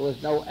existence if there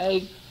was no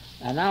egg.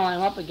 And now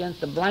I'm up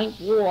against a blank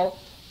wall,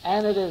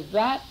 and it is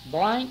that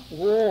blank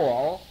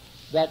wall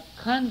that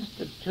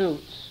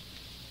constitutes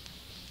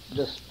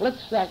the split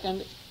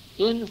second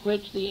in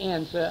which the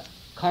answer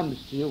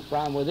comes to you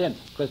from within,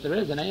 because there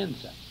is an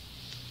answer.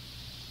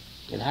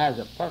 It has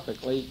a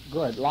perfectly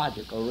good,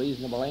 logical,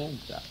 reasonable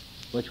answer,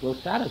 which will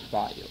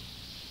satisfy you.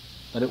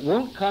 But it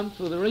won't come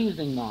through the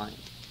reasoning mind.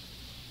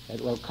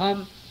 It will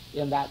come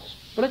in that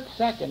split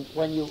second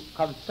when you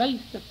come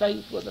face to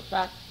face with the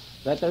fact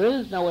that there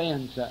is no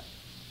answer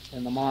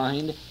in the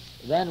mind.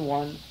 Then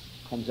one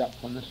comes up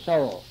from the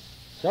soul.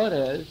 So it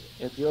is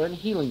if you're in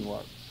healing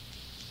work.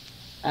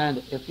 And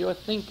if you're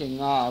thinking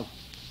of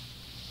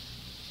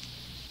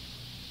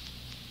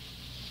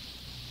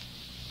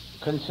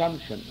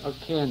consumption or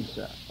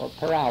cancer or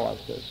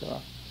paralysis or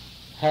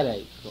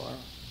headache or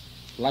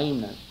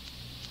lameness,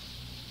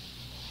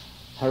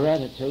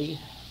 heredity,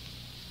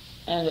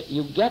 and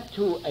you get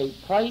to a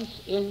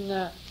place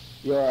in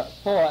your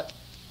thought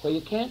where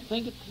you can't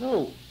think it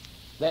through.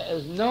 There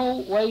is no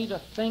way to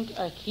think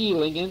a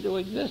healing into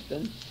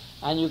existence,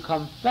 and you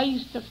come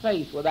face to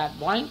face with that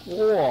blank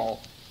wall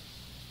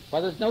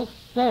where there's no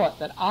thought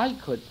that I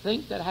could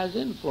think that has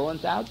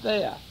influence out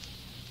there.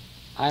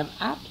 I'm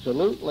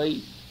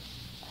absolutely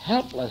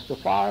helpless so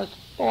far as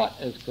thought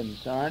is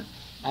concerned,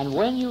 and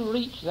when you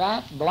reach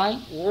that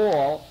blank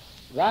wall,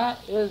 that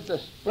is the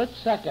split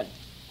second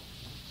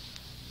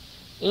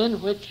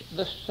in which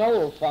the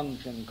soul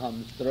function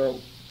comes through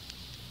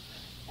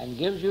and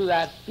gives you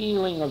that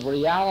feeling of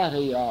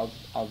reality of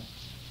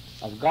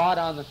God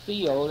on the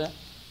field,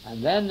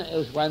 and then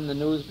is when the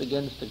news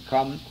begins to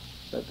come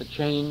that the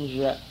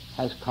change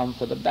has come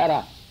for the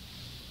better.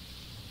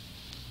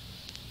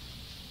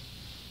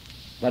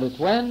 But it's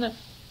when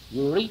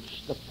you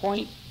reach the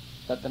point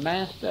that the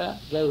Master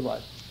gave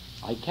us,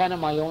 I can of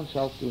my own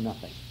self do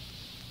nothing,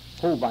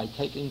 who by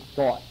taking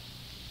thought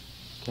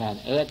can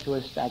add to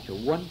his stature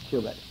 1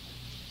 cubit.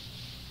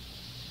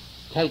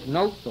 Take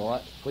no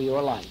thought for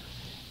your life.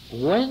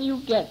 When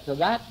you get to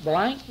that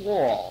blank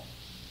wall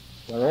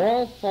where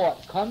all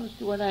thought comes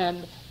to an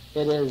end,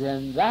 it is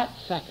in that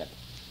second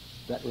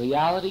that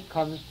reality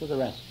comes to the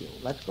rescue.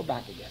 Let's go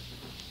back again.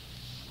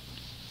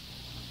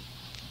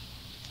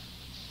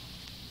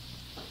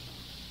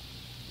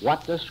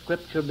 What does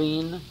Scripture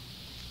mean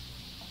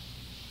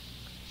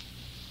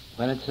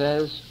when it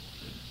says,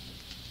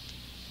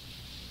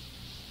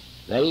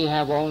 they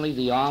have only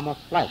the arm of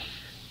flesh,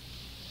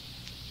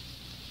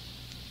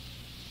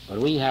 but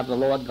we have the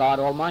Lord God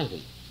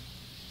Almighty?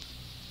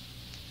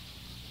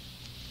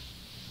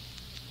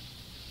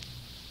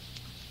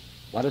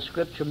 What does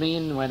Scripture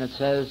mean when it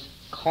says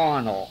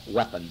carnal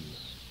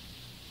weapons,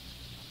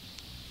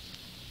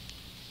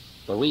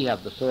 but we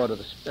have the sword of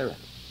the Spirit?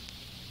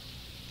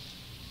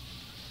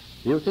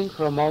 Do you think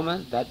for a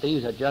moment that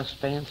these are just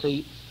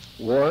fancy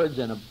words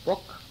in a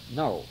book?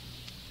 No.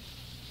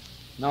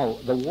 No,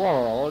 the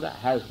world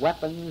has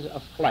weapons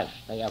of flesh.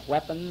 They have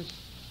weapons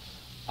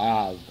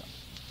of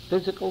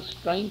physical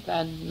strength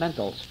and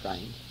mental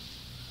strength.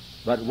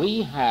 But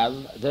we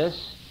have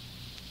this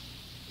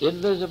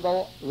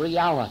invisible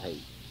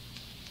reality.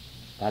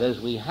 That is,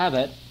 we have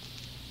it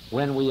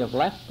when we have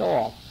left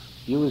off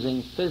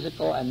using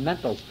physical and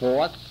mental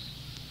thoughts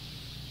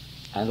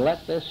and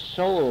let this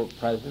soul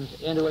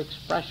presence into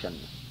expression.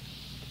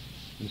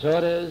 And so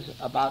it is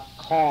about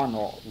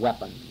carnal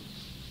weapons.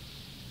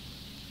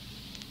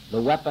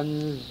 The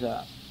weapons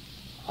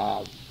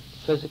of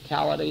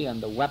physicality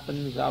and the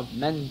weapons of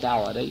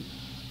mentality.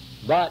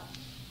 But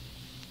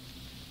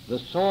the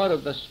sword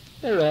of the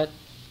Spirit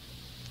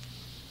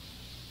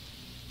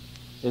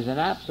is an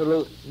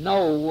absolute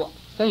no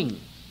thing.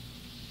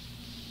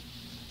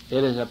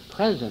 It is a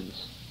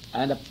presence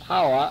and a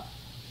power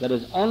that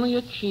is only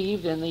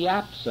achieved in the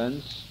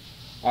absence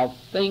of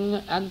thing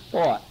and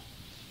thought.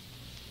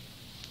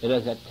 It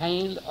is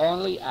attained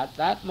only at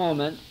that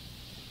moment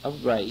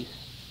of grace,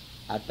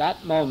 at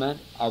that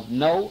moment of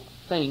no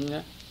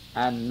thing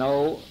and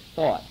no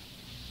thought.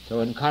 So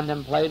in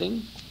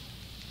contemplating,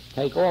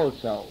 take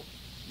also,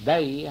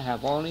 they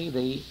have only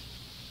the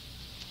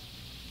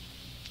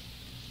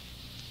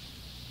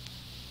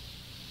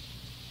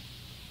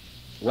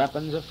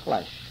weapons of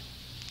flesh,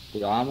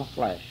 the arm of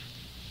flesh.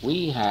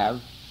 We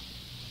have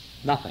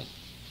nothing,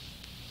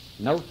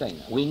 no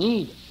thing. We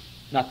need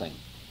nothing,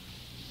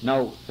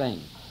 no thing.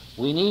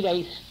 We need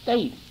a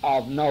state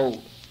of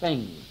no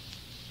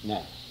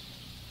thingness.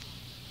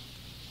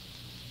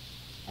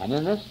 And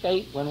in this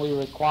state, when we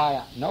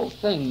require no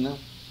thing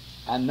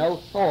and no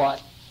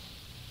thought,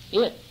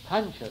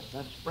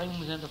 consciousness,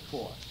 springs into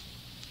force.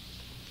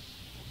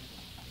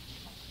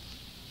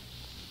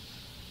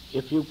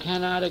 If you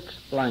cannot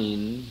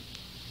explain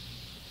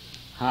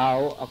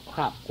how a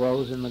crop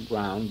grows in the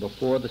ground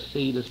before the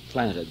seed is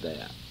planted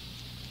there,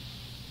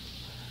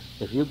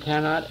 if you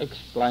cannot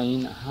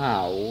explain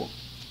how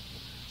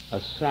a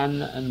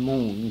sun and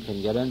moon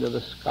can get into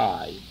the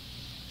sky,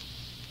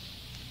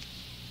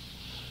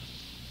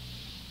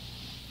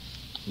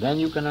 then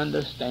you can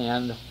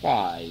understand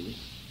why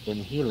in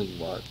healing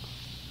work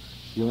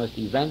you must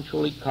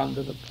eventually come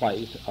to the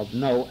place of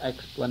no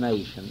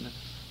explanation,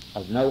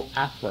 of no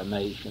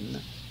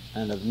affirmation,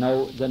 and of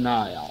no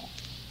denial,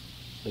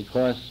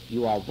 because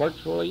you are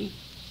virtually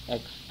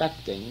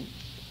expecting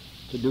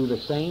to do the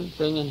same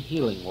thing in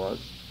healing work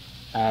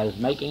as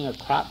making a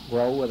crop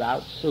grow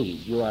without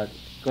seed. You are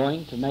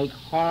going to make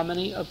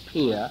harmony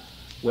appear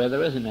where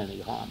there isn't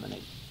any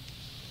harmony.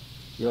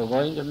 You're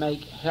going to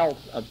make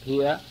health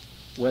appear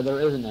where there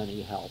isn't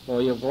any health,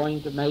 or you're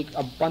going to make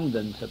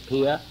abundance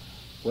appear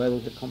where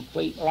there's a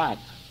complete lack.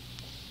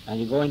 And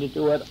you're going to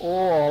do it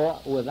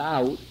all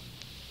without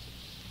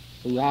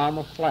the arm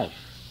of flesh.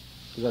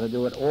 You're going to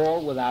do it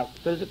all without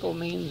physical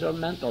means or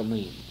mental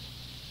means.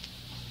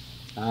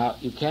 Now,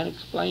 you can't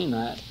explain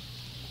that.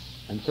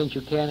 And since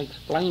you can't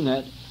explain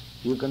it,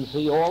 you can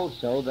see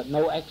also that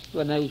no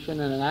explanation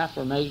and an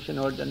affirmation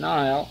or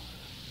denial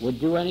would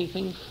do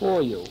anything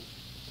for you.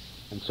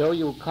 And so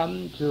you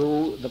come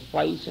to the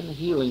place in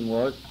healing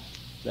work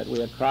that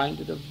we are trying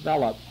to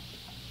develop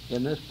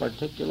in this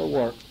particular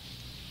work,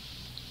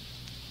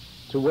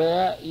 to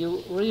where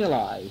you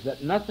realize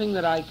that nothing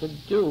that I could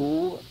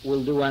do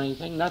will do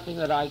anything, nothing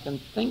that I can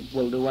think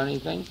will do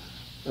anything.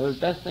 The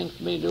best thing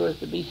for me to do is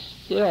to be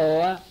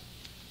still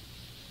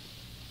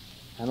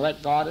and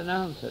let God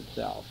announce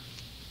itself.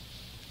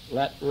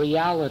 Let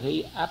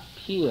reality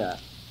appear.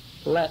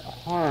 Let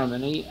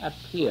harmony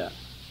appear.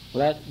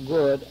 Let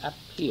good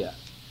appear.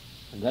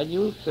 And then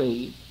you'll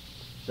see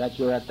that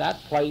you're at that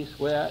place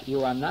where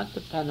you are not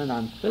dependent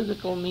on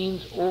physical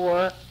means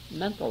or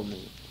mental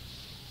means,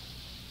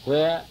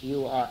 where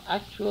you are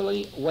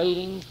actually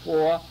waiting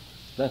for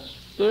the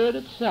Spirit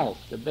itself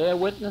to bear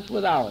witness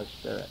with our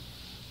spirit.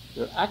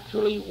 You're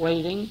actually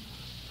waiting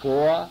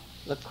for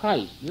the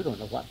Christ. You don't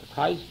know what the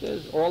Christ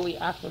is. All the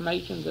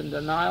affirmations and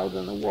denials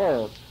in the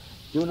world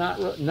do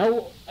not,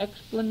 no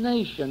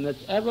explanation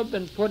that's ever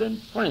been put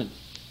in print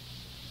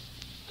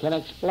can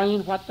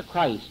explain what the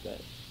Christ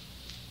is.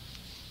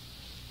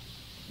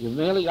 You've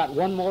merely got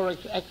one more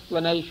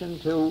explanation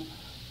to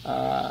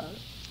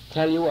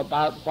tell you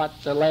about what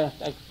the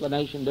last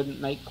explanation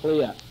didn't make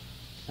clear.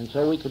 And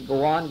so we could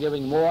go on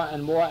giving more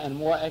and more and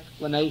more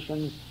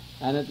explanations,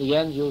 and at the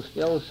end you'll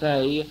still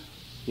say,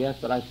 yes,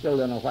 but I still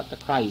don't know what the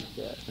Christ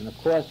is. And of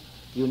course,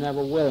 you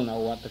never will know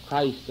what the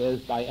Christ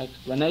is by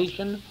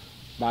explanation,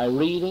 by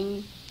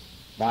reading,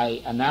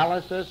 by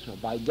analysis, or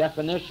by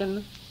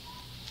definition.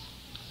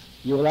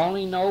 You will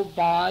only know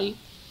by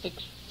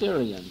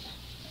experience.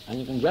 And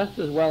you can just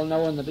as well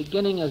know in the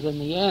beginning as in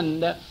the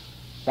end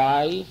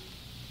by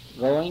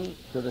going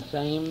to the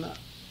same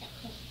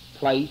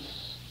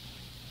place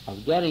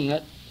of getting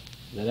it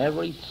that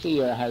every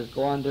seer has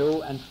gone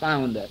to and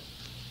found it.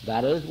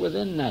 That is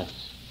withinness.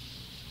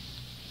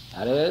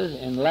 That is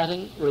in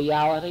letting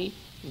reality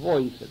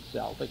voice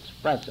itself,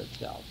 express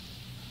itself.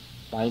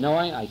 By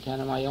knowing I can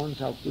of my own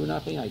self do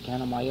nothing, I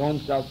can of my own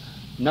self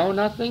know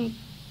nothing.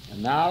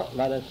 And now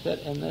let us sit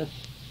in this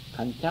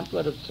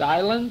contemplative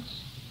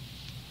silence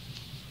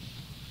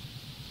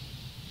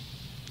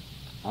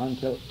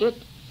until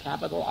it,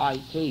 capital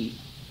I-T,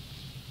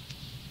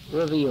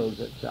 reveals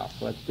itself.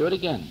 Let's do it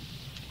again.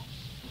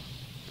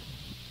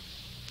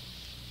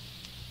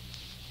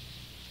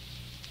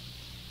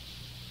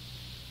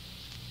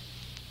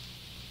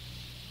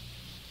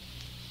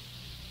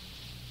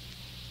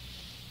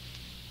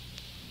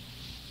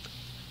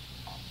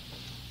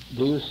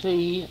 Do you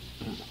see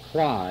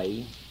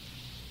why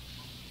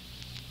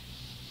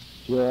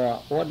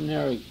your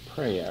ordinary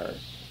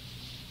prayers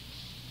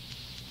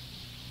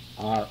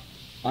are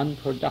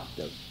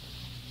unproductive,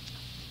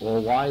 or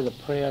why the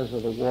prayers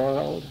of the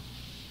world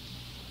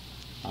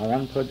are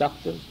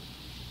unproductive?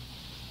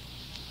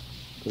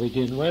 To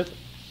begin with,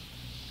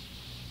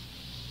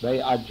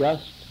 they are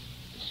just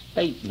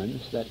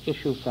statements that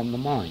issue from the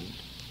mind.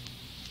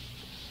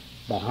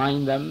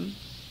 Behind them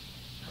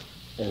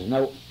is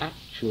no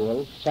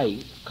actual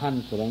faith,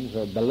 confidence,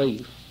 or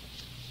belief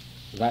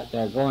that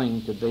they're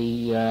going to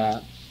be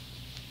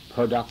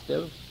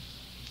productive.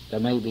 There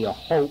may be a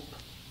hope.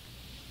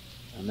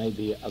 There may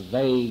be a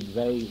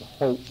vague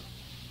hope.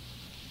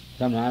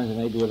 Sometimes there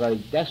may be a very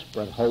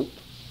desperate hope,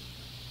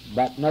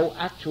 but no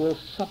actual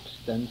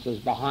substance is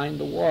behind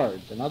the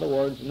words. In other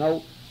words,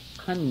 no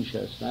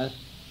consciousness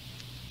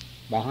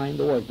behind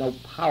the words, no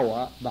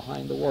power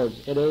behind the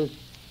words. It is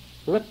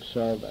lip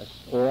service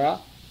or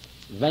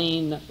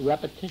vain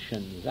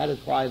repetitions. That is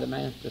why the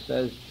Master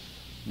says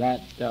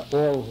that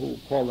all who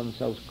call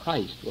themselves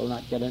Christ will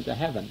not get into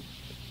heaven.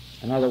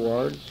 In other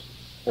words,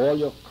 all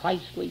your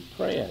Christly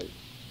prayers,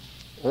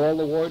 all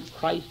the word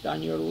Christ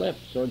on your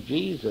lips, or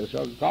Jesus,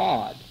 or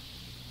God,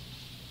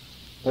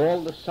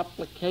 all the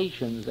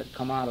supplications that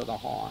come out of the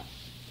heart,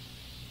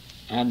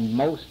 and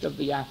most of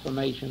the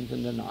affirmations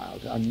and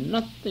denials are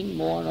nothing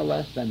more nor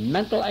less than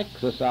mental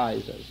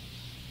exercises,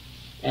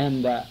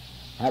 and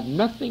have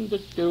nothing to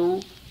do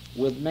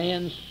with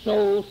man's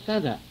soul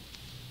center.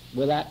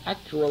 with that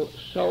actual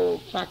soul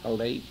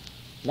faculty,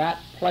 that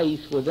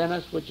place within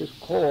us which is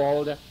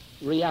called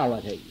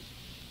reality.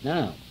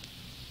 Now,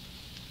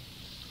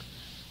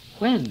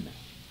 when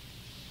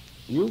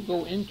you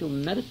go into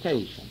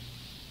meditation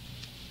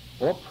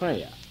or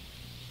prayer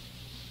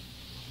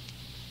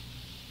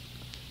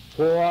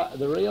for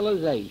the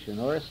realization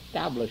or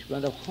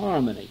establishment of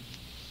harmony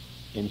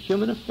in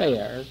human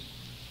affairs,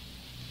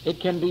 it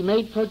can be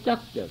made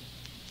productive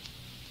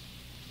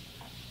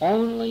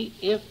only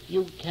if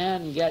you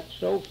can get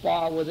so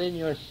far within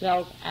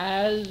yourself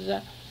as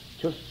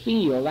to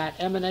feel that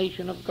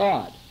emanation of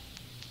God,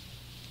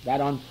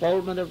 that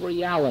unfoldment of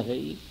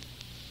reality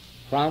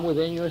from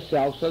within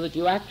yourself, so that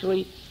you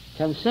actually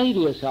can say to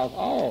yourself,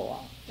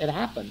 oh, it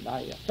happened,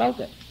 I felt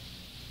it.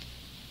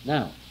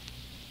 Now,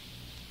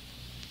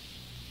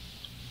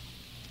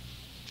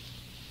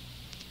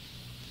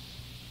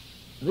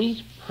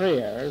 these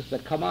prayers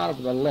that come out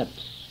of the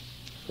lips,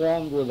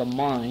 formed with the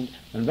mind,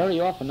 and very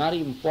often not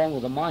even formed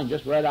with the mind,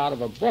 just read out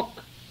of a book,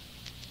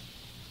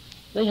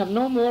 they have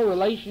no more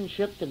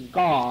relationship to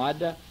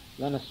God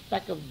than a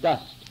speck of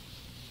dust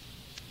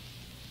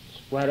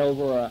spread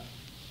over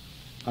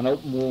an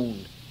open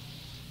wound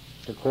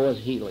to cause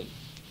healing.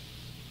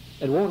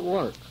 It won't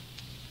work.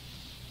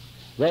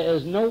 There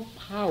is no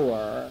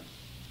power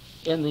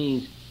in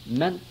these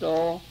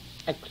mental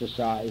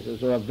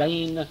exercises or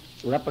vain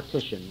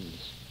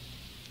repetitions.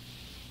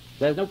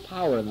 There's no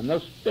power in them, no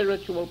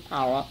spiritual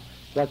power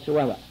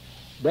whatsoever.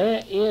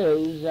 There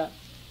is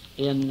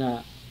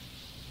in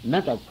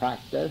mental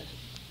practice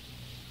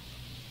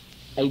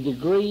a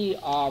degree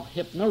of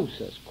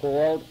hypnosis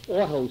called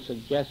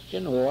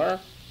autosuggestion or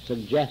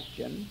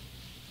suggestion,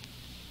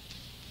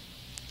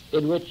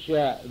 in which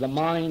the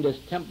mind is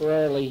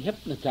temporarily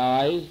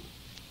hypnotized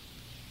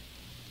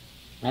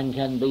and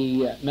can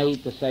be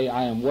made to say,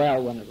 I am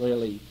well, when it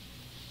really,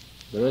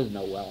 there is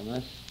no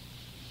wellness.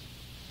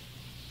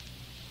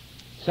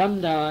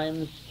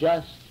 Sometimes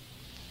just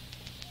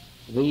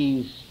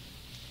these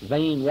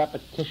vain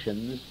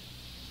repetitions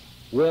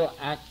will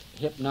act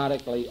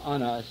hypnotically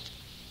on us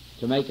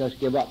to make us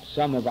give up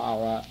some of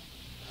our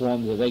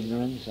forms of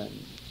ignorance and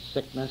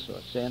sickness or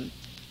sin.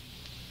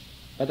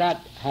 But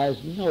that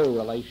has no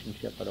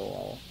relationship at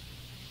all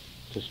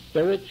to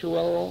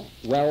spiritual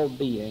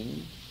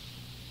well-being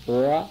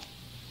or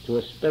to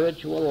a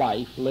spiritual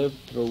life lived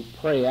through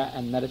prayer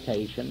and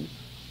meditation,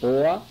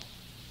 or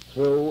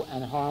through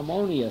an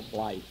harmonious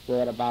life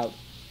brought about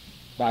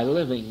by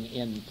living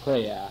in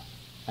prayer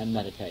and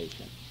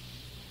meditation.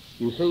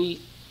 You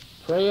see,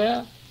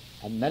 prayer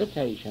and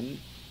meditation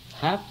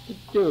have to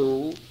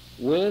do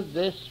with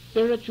this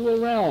spiritual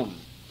realm,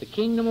 the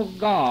kingdom of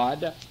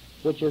God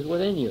which is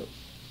within you.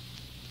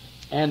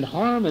 And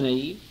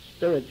harmony,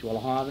 spiritual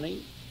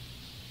harmony,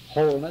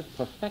 wholeness,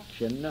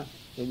 perfection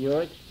in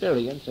your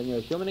experience, in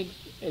your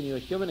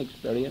human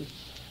experience,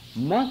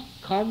 must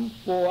come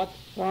forth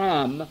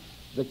from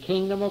the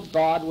kingdom of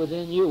God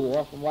within you,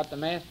 or from what the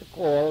Master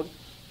called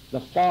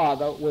the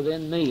Father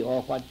within me,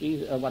 or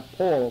what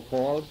Paul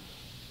called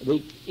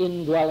the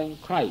indwelling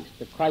Christ,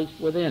 the Christ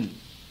within,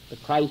 the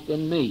Christ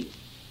in me.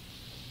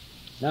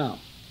 Now,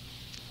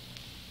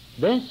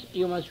 this,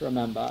 you must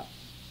remember,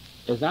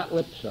 is not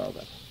lip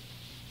service.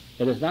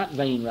 It is not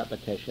vain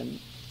repetition.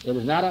 It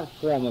is not a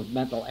form of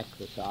mental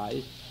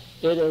exercise.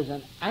 It is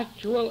an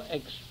actual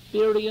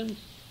experience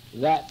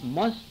that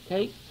must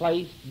take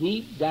place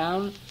deep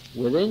down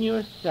within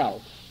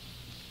yourself,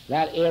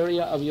 that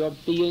area of your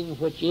being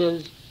which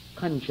is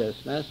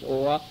consciousness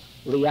or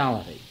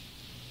reality.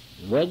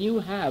 When you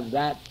have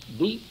that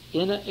deep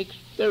inner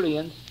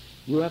experience,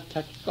 you have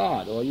touched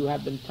God, or you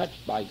have been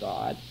touched by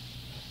God,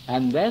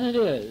 and then it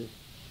is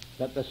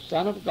that the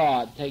Son of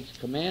God takes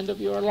command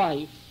of your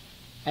life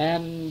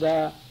and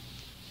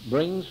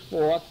brings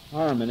forth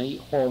harmony,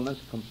 wholeness,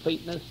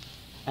 completeness,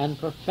 and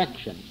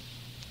perfection.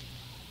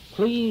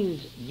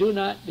 Please do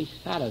not be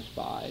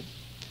satisfied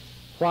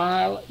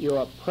while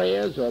your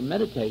prayers or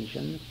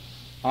meditations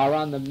are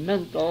on the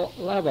mental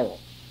level.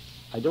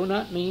 I do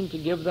not mean to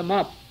give them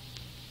up,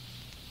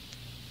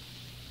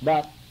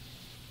 but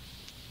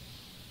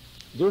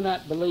do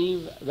not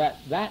believe that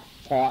that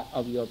part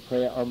of your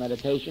prayer or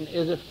meditation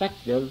is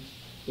effective.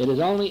 It is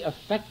only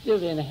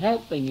effective in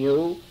helping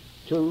you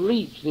to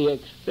reach the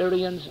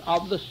experience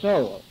of the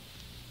soul.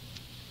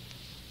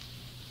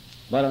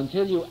 But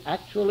until you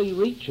actually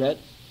reach it,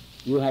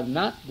 you have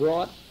not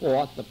brought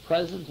forth the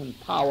presence and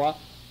power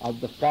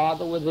of the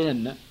Father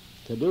within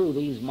to do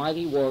these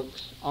mighty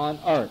works on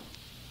earth.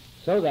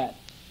 So that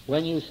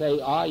when you say,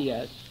 ah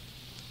yes,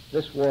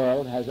 this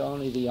world has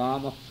only the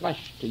arm of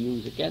flesh to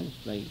use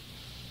against me,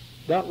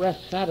 don't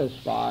rest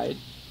satisfied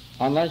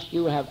unless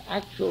you have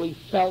actually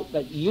felt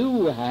that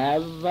you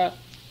have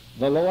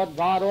the Lord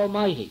God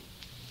Almighty.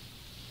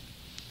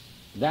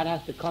 That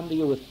has to come to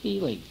you with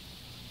feeling.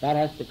 That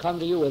has to come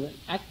to you with an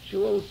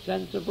actual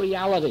sense of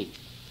reality.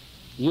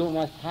 You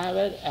must have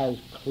it as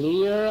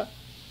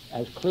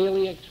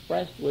clearly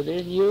expressed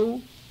within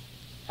you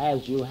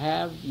as you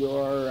have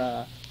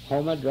your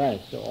home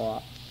address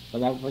or the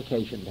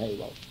multiplication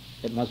table.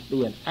 It must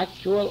be an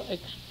actual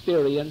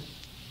experience,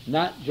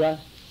 not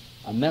just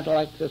a mental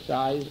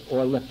exercise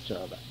or lip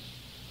service.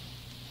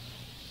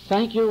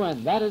 Thank you,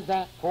 and that is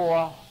that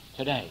for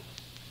today.